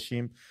شما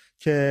باشیم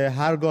که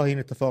هرگاه این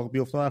اتفاق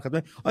بیفته در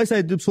خدمت. آقای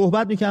سعید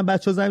صحبت می‌کنم،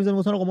 بچه‌ها زنگ می‌زنن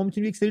گفتن آقا ما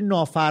می‌تونیم یک سری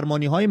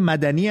نافرمانی‌های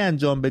مدنی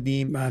انجام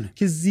بدیم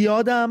که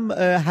زیادم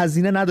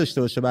هزینه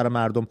نداشته باشه برای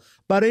مردم.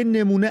 برای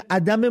نمونه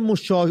عدم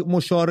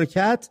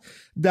مشارکت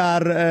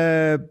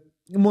در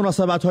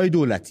مناسبت‌های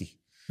دولتی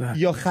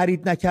یا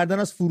خرید نکردن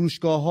از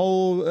فروشگاه‌ها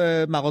و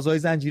مغازه‌های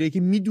زنجیره‌ای که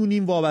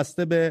میدونیم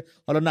وابسته به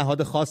حالا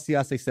نهاد خاصی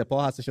هستش،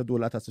 سپاه هستش یا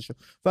دولت هستش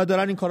و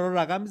دارن این کارا رو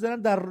رقم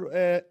میزنن. در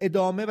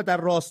ادامه و در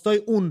راستای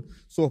اون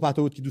صحبت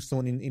بود که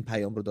دوستمون این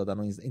پیام رو دادن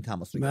و این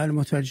تماس رو. بله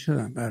متوجه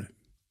شدم. بله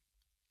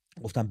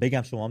گفتم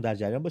بگم شما هم در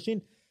جریان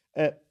باشین.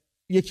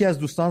 یکی از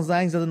دوستان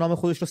زنگ زده، نام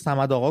خودش رو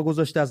صمد آقا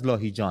گذاشته از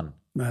لاهیجان.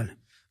 بله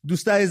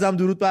دوست عزیزم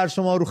درود بر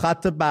شما، رو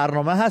خط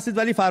برنامه هستید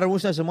ولی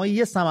فراموش نشه ما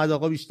یه صمد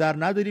آقا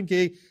بیشتر نداریم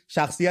که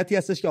شخصیتی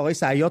هستش که آقای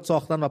صیاد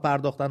ساختن و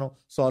پرداختن و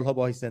سالها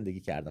باهاش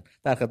زندگی کردن.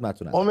 در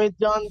خدمتتونم. امید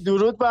جان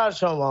درود بر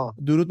شما.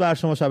 درود بر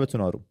شما،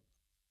 شبتون آروم.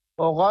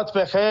 اوقات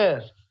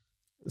بخیر.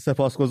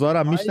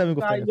 سپاسگزارم. میشنویم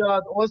گفتم.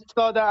 صیاد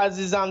استاد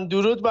عزیزم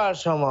درود بر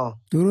شما.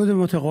 درود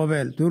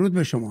متقابل. درود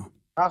به شما.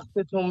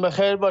 وقتتون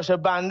بخیر باشه.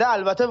 بنده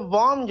البته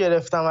وام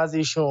گرفتم از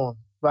ایشون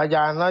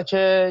وگرنه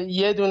که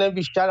یه دونه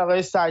بیشتر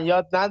آقای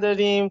صیاد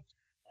نداریم.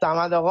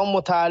 صمد آقا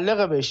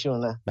متعلق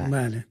بهشونه.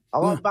 بله.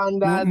 آقا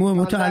بنده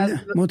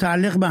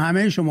متعلق به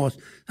همه شماست.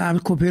 هم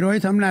کپی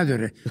رایت هم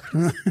نداره.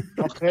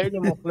 خیلی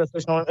مخلص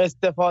شما.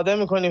 استفاده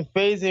میکنیم،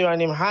 فیض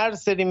میبریم، هر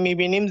سری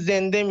میبینیم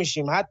زنده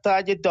میشیم. حتی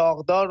اگه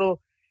داغدار رو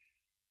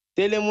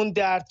دلمون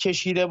درد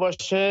کشیده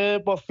باشه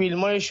با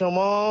فیلمای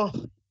شما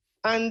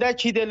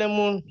اندکی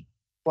دلمون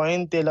با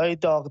این دلای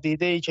داغ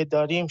دیده ای که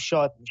داریم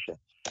شاد میشه.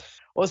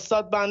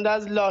 استاد بنده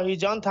از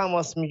لاهیجان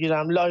تماس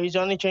میگیرم.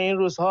 لاهیجانی که این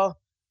روزها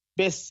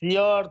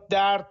بسیار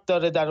درد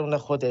داره درون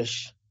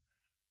خودش،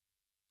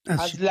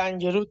 از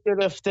لنگرود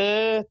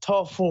گرفته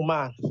تا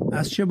فومن.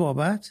 از چه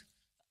بابت؟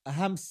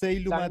 هم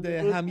سیل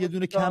اومده، هم یه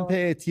دونه کمپ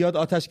اعتیاد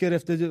آتش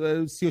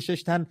گرفته،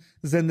 36 تن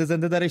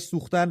زنده درش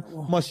سوختن،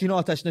 ماشین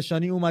آتش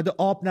نشانی اومده،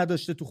 آب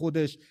نداشته تو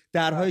خودش،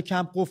 درهای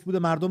کمپ قفل بوده،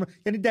 مردم.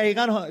 یعنی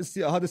دقیقاً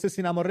حادثه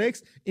سینما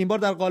رکس این بار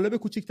در قالب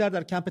کوچیک‌تر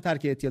در کمپ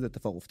ترک اعتیاد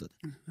اتفاق افتاده.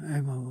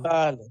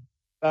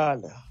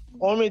 بله.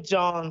 امید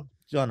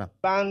جانم.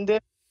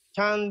 بنده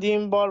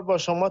چندین بار با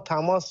شما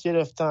تماس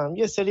گرفتم،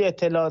 یه سری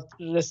اطلاعات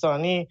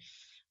رسانی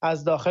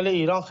از داخل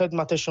ایران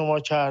خدمت شما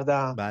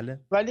کردم. بله.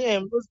 ولی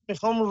امروز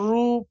میخوام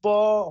رو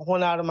با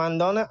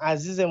هنرمندان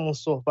عزیزمون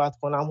صحبت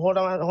کنم.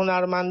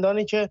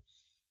 هنرمندانی که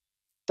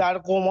در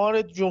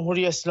قمار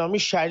جمهوری اسلامی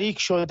شریک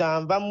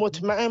شدن و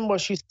مطمئن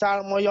باشید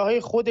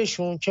سرمایه‌های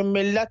خودشون که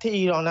ملت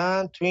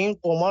ایرانن تو این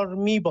قمار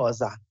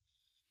میبازن.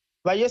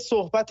 و یه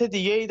صحبت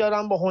دیگه ای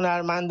دارم با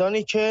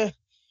هنرمندانی که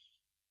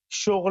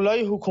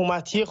شغلای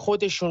حکومتی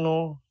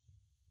خودشونو،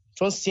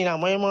 چون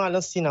سینمای ما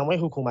الان سینمای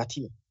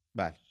حکومتیه،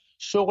 بله،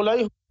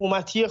 شغلای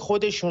حکومتی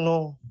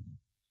خودشونو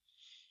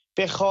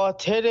به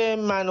خاطر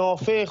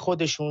منافع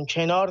خودشون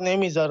کنار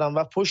نمیذارن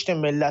و پشت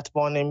ملت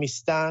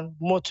وانمیستن،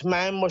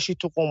 مطمئن باشید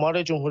تو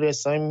قمار جمهوری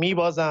اسلامی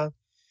میبازن.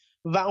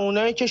 و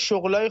اونایی که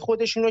شغلای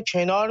خودشون رو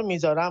کنار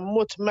میذارن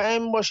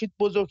مطمئن باشید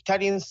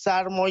بزرگترین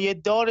سرمایه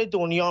دار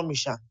دنیا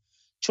میشن،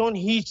 چون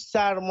هیچ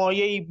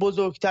سرمایه‌ای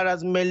بزرگتر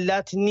از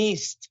ملت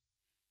نیست.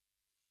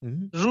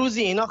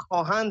 روزی اینا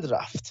خواهند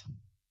رفت،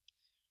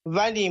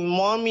 ولی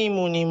ما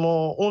میمونیم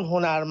و اون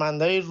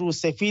هنرمندای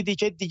روسفیدی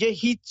که دیگه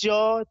هیچ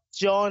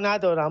جا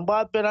ندارن،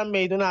 باید برن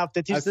میدون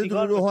هفته تیر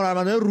سیگار.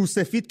 هنرمندای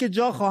روسفید که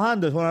جا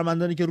خواهند داشت،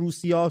 هنرمندانی که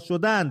روسیاه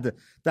شدند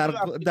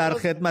در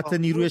خدمت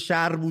نیروی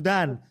شهر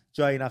بودن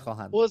جایی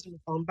نخواهند.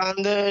 میخوام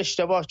بنده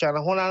اشتباه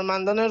کردم،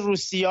 هنرمندان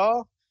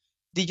روسیاه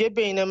دیگه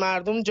بین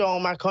مردم جا و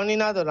مکانی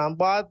ندارن،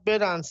 باید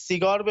برن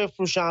سیگار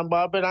بفروشن،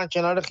 باید برن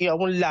کنار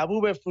خیابون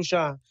لبو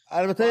بفروشن.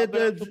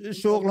 البته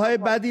شغل‌های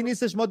بدی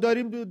نیستش، ما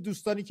داریم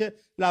دوستانی که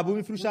لبو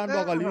میفروشن،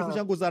 باقالی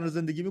میفروشن، گذران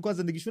زندگی میکنن،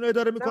 زندگیشون رو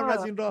اداره میکنن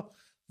از این راه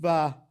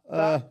و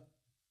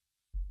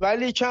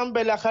ولی کم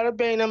بالاخره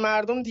بین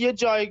مردم دیگه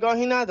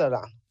جایگاهی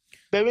ندارن.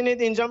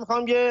 ببینید اینجا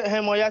میخوام یه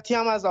حمایتی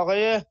هم از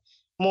آقای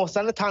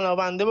محسن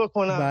تنابنده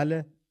بکنم.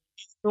 بله،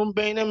 چون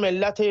بین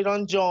ملت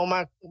ایران جا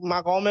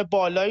مقام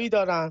بالایی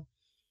دارن،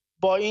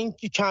 با این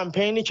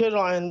کمپینی که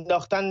راه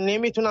انداختن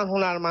نمیتونن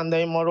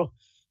هنرمندای ما رو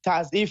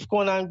تضعیف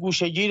کنن،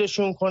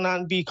 گوشه‌گیرشون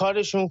کنن،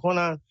 بیکارشون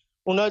کنن.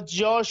 اونا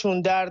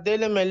جاشون در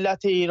دل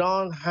ملت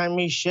ایران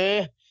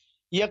همیشه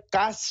یه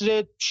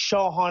قصر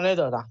شاهانه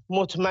دارن،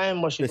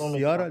 مطمئن باشید.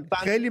 بسیار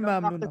خیلی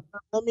ممنونم.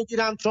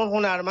 میگیرم چون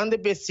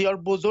هنرمند بسیار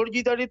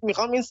بزرگی دارید،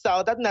 میخوام این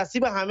سعادت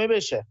نصیب همه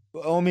بشه.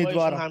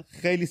 امیدوارم.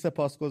 خیلی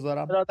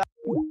سپاسگزارم.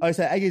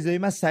 آیسا اگه اجازه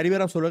من سریع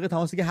برم سراغ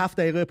تماسی که 7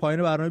 دقیقه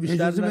پایین برنامه بیشتر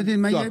اجازه بدید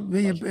من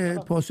یه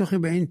پاسخی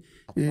به این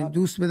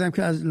دوست بدم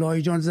که از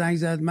لاهیجان زنگ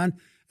زد. من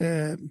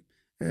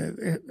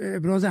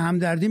ابراز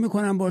همدردی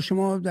میکنم با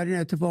شما در این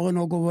اتفاق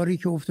ناگواری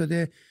که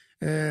افتاده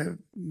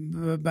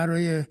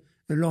برای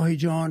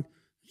لاهیجان،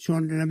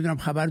 چون نمیدونم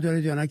خبر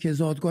دارید یا نه که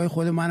زادگاه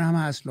خود من هم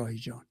هست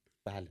لاهیجان.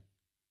 بله،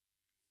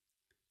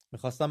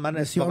 میخواستم من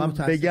اتفاقا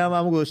بگم،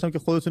 اما گذاشتم که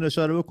خودتون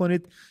اشاره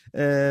بکنید.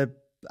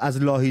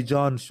 از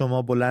لاهیجان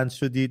شما بلند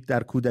شدید،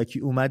 در کودکی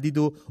اومدید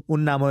و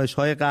اون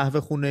نمایش‌های قهوه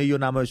خونه‌ای و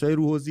نمایش‌های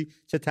روحوزی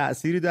چه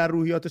تأثیری در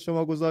روحیات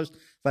شما گذاشت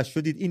و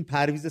شدید این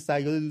پرویز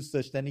صیاد دوست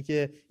داشتنی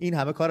که این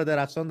همه کار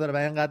درخشان داره و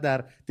اینقدر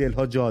در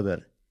دلها جا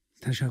داره.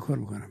 تشکر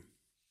میکنم.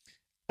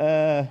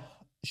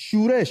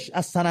 شورش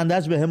از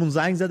سنندج به همون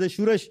زنگ زده.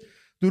 شورش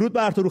درود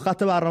بر تو، رو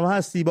خط برنامه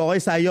هستی، با آقای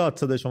صیاد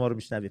صدای شما رو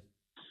میشنویم.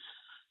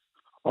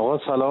 آقا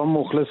سلام،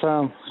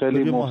 مخلصم،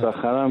 خیلی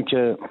مفتخرم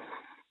که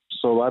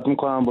صحبت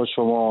میکنم با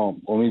شما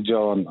امید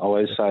جان،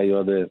 آقای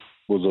صیاد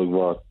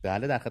بزرگوار.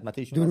 بله، در خدمت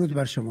ایشون. درود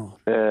بر شما.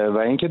 و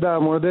اینکه در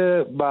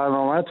مورد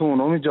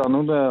برنامه‌تون امید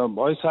جان،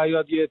 آقای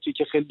صیاد یه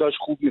که خیلی داشت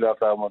خوب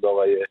میرفت در مورد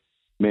آقای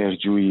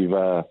مهرجویی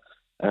و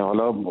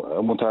حالا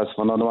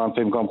متاسفانه من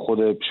فکر میکنم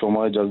خود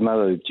شما اجازه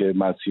ندارید که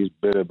مسیر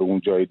بره به اون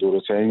جای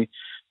درست، یعنی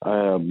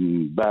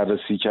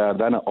بررسی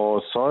کردن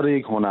آثار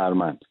یک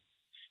هنرمند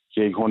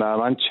که یک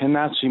هنرمند چه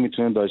نقشی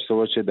میتونه داشته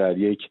باشه در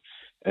یک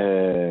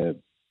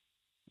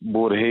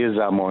برهه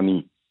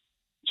زمانی،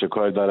 چه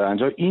کار داره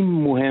انجام. این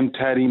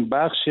مهمترین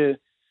بخش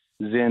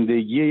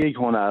زندگی یک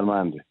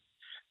هنرمنده.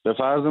 به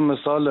فرض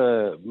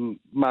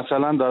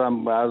مثلا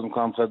دارم عرض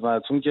میکنم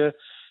خدمتتون که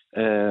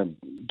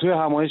توی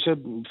همایش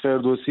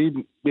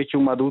فردوسی یکی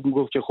اومده بود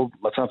میگفت که خب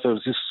مثلا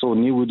فردوسی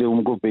سنی بوده، اون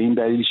میگفت به این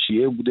دلیل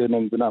شیعه بوده،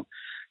 نمیدونم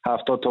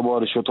 70 تا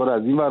بار شطور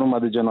از این ور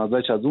اومده،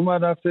 جنازه‌اش از اون ور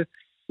رفته.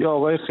 یا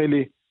آقای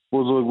خیلی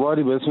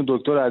بزرگواری به اسم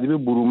دکتر ادیب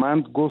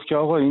برومند گفت که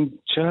آقا این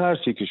چه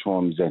حرفی که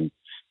شما میزنید،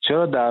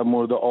 چرا در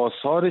مورد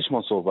آثارش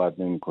ما صحبت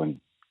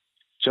نمی‌کنیم،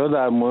 چرا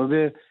در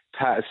مورد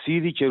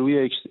تأثیری که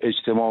روی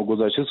اجتماع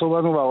گذاشته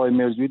صحبت نمی‌کنیم. و آقای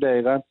مهرجویی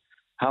دقیقاً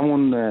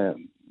همون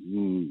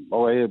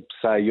آقای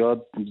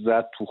صیاد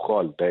زد تو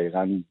خال،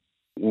 دقیقاً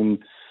اون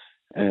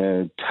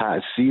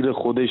تأثیر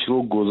خودش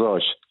رو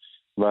گذاشت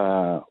و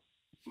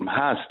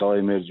هست.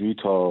 آقای مهرجویی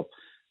تا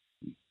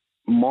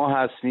ما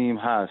هستیم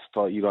هست،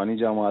 تا ایرانی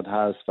جماعت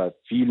هست و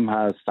فیلم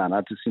هست،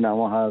 صنعت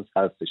سینما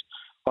هستش.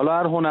 حالا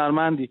هر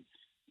هنرمندی،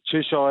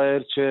 چه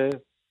شاعر، چه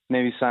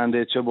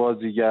نویسنده، چه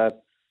بازیگر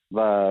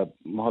و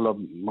حالا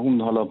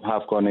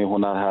هفتگانه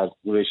هنر، هر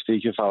رشته‌ای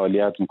که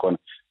فعالیت میکنه.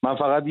 من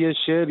فقط یه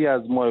شعری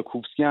از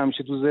مایکوفسکی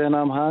همیشه تو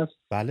ذهنم هست.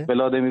 بله.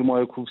 ولادیمیر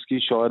مایکوفسکی،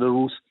 شاعر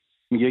روس،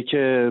 میگه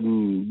که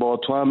با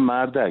تو هم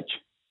مردک،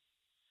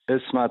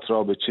 اسمت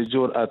را به چه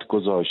جرأت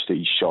گذاشته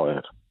ای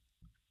شاعر،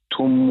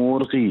 تو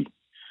مرغی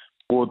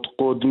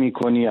قد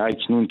میکنی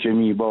اکنون که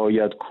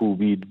میباید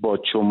کوبید با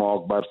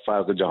چماق بر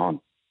فرق جهان.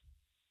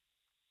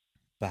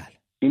 بله.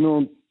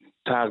 اینو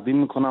تقدیم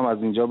میکنم از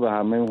اینجا به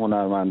همه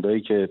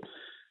هنرمندایی که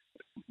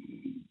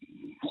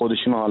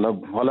خودشون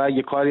حالا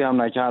اگه کاری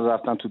هم نکردن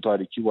رفتن تو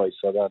تاریکی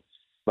وایسادن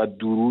و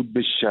درود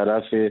به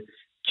شرف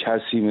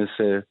کسی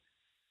مثل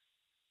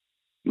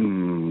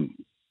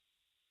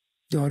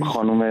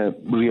خانم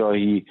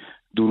ریاحی،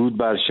 درود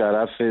بر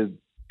شرف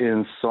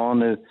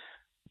انسان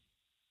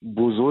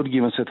بزرگی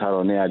مثل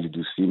ترانه علی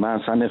دوستی.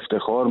 من اصلا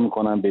افتخار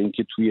میکنم به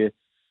اینکه توی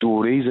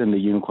دوره‌ای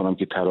زندگی میکنم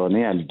که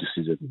ترانه علی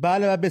دوستی زده.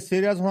 بله، و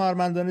بسیاری از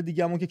هنرمندان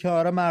دیگه‌مون که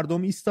کنار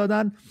مردم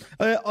ایستادن.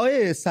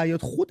 آیه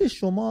صیاد، خود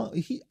شما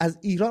از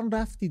ایران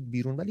رفتید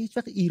بیرون ولی هیچ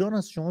وقت ایران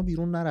از شما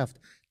بیرون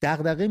نرفت.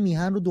 دغدغه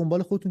میهن رو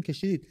دنبال خودتون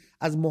کشیدید،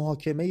 از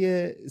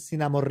محاکمه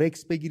سینما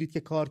رکس بگیرید که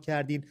کار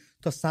کردین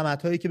تا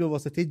سمت‌هایی که به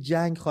واسطه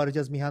جنگ خارج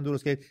از میهن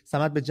درست کردید.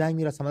 سمت به جنگ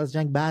میره، سمت از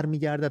جنگ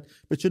برمیگردد.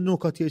 به چه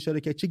نکاتی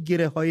اشاره کردید، چه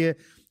گره‌های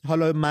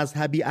حالا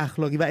مذهبی،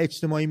 اخلاقی و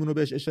اجتماعیمون رو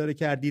بهش اشاره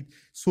کردید،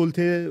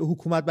 سلطه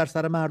حکومت بر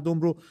سر مردم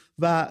رو،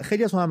 و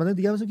خیلی از هنرمندان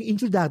دیگه مثلا که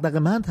اینجور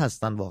دغدغه‌مند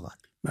هستن واقعا.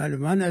 بله،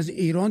 من از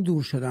ایران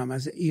دور شدم،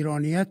 از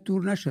ایرانیت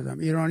دور نشدم.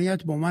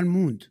 ایرانیت با من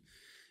موند.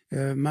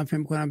 من فکر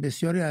می‌کنم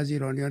بسیاری از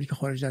ایرانیانی که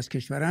خارج از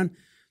کشورن،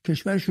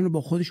 کشورشون رو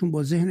با خودشون،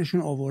 با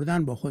ذهنشون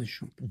آوردن با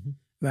خودشون.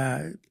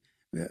 و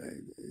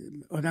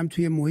آدم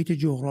توی محیط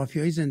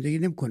جغرافیایی زندگی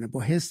نمی‌کنه،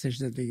 با حسش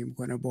زندگی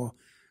می‌کنه، با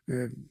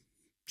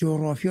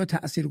جغرافیا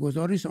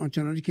تاثیرگذار نیست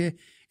آنچنانی که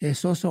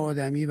احساس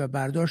آدمی و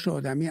برداشت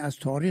آدمی از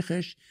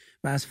تاریخش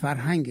و از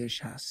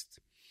فرهنگش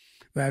هست.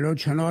 و الان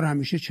چنار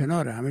همیشه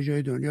چناره، همه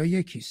جای دنیا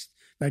یکیست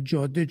و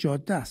جاده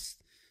جاده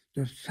است،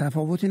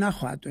 تفاوتی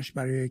نخواهد داشت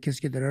برای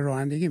کسی که داره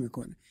رانندگی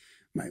میکنه.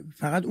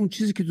 فقط اون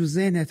چیزی که تو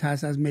ذهنت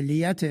هست، از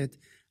ملیتت،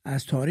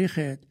 از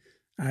تاریخت،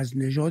 از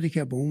نژادی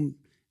که با اون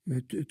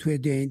توی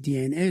دی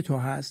ان ای تو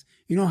هست،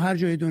 اینا هر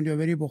جای دنیا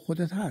بری با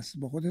خودت هست،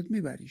 با خودت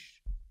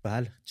میبریش.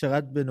 بله،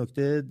 چقدر به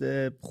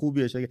نکته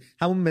خوبیه.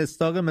 همون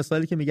مستاق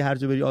مثالی که میگه هر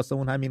جا بری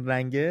آسمون همین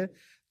رنگه،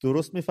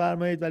 درست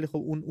میفرمایید، ولی خب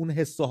اون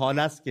حس و حال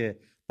است که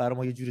برای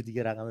ما یه جور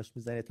دیگه رقمش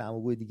میزنه، طعم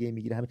و بوی دیگه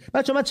میگیره. همین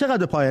بچه‌ها، من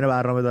چقدر پایان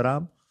برنامه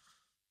دارم؟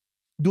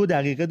 2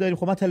 دقیقه داریم.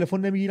 خب من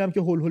تلفن نمیگیرم که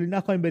هول هولی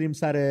نخوایم بریم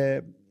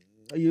سر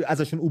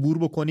ازشون عبور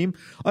بکنیم.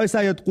 آقای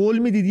صیاد، قول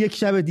میدید یک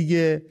شب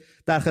دیگه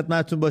در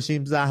خدمتتون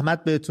باشیم،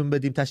 زحمت بهتون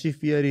بدیم، تشریف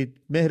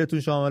بیارید، مهرتون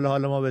شامل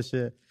حال ما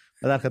بشه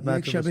و در خدمتتون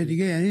یک شب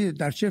دیگه؟ یعنی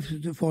در چه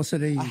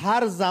فاصله ای؟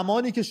 هر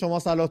زمانی که شما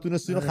صلاح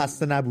دونستین و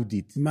خسته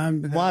نبودید.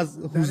 ما از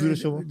حضور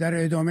شما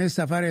در ادامه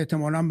سفر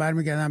احتمالاً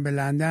برمیگردم به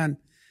لندن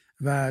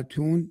و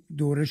تو اون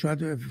دوره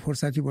شاید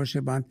فرصتی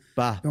باشه من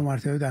 2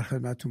 مرتبه در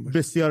خدمتتون باشم.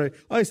 بسیار.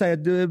 آقای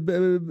صیاد،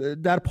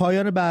 در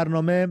پایان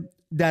برنامه،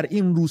 در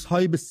این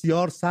روزهای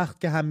بسیار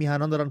سخت که هم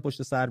میهنان دارن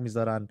پشت سر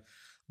میذارن،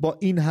 با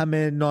این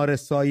همه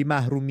نارسایی،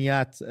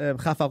 محرومیت،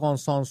 خفقان،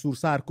 سانسور،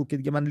 سرکوب که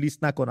دیگه من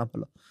لیست نکنم،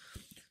 حالا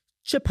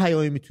چه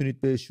پیامی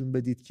میتونید بهشون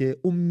بدید که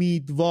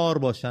امیدوار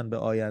باشن به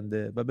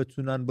آینده و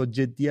بتونن با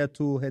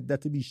جدیت و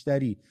حدت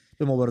بیشتری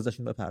به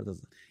مبارزشون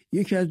بپردازن؟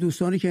 یکی از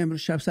دوستانی که امروز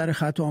شب سر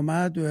خط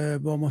آمد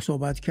با ما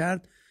صحبت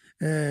کرد،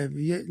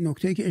 یه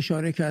نکته که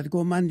اشاره کرد،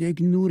 گفت من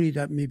یک نوری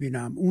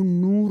میبینم.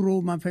 اون نور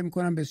رو من فکر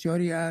میکنم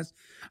بسیاری از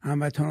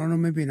هموطنان رو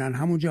میبینن،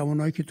 همون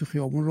جوانایی که تو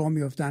خیابون راه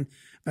میافتن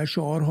و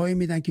شعارهایی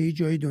میدن که هیچ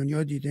جای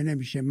دنیا دیده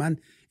نمیشه. من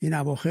این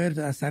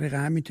اواخر از طریق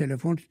همین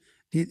تلفن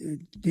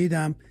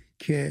دیدم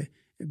که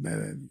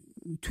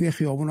توی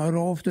خیابون‌ها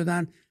راه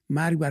افتادن،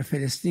 مرگ بر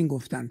فلسطین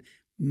گفتن.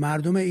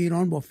 مردم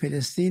ایران با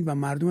فلسطین و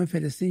مردم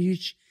فلسطین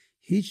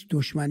هیچ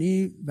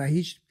دشمنی و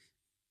هیچ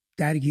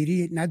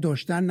درگیری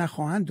نداشتن،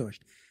 نخواهند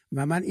داشت.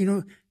 و من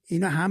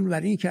اینو حمل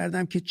بر این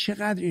کردم که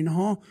چقدر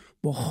اینها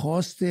با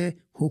خواست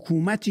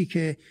حکومتی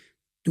که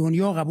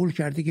دنیا قبول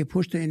کرده که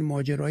پشت این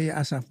ماجرای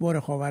اسفبار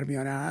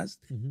خاورمیانه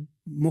هست،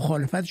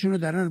 مخالفتشون رو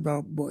دارن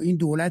با این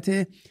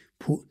دولت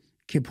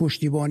که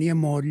پشتیبانی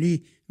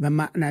مالی و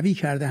معنوی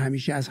کرده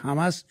همیشه از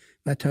حماس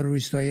و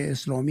تروریستای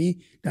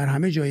اسلامی در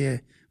همه جای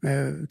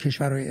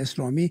کشورهای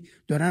اسلامی،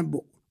 دارن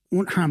به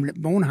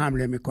اون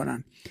حمله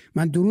میکنن.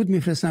 من درود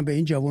میفرستم به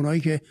این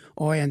جوانایی که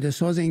آینده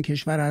ساز این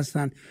کشور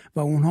هستن و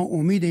اونها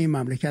امید این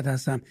مملکت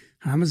هستن،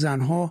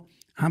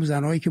 هم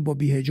زنهایی که با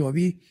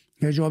بی‌حجابی،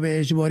 حجاب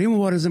اجباری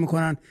مبارزه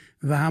میکنن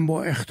و هم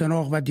با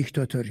اختناق و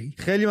دیکتاتوری.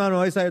 خیلی ممنون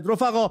آقای سعید.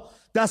 رفقا،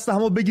 دست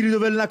همو بگیرید و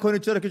ول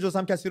نکنید، چرا که جز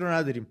هم کسی رو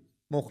نداریم.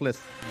 مخلص.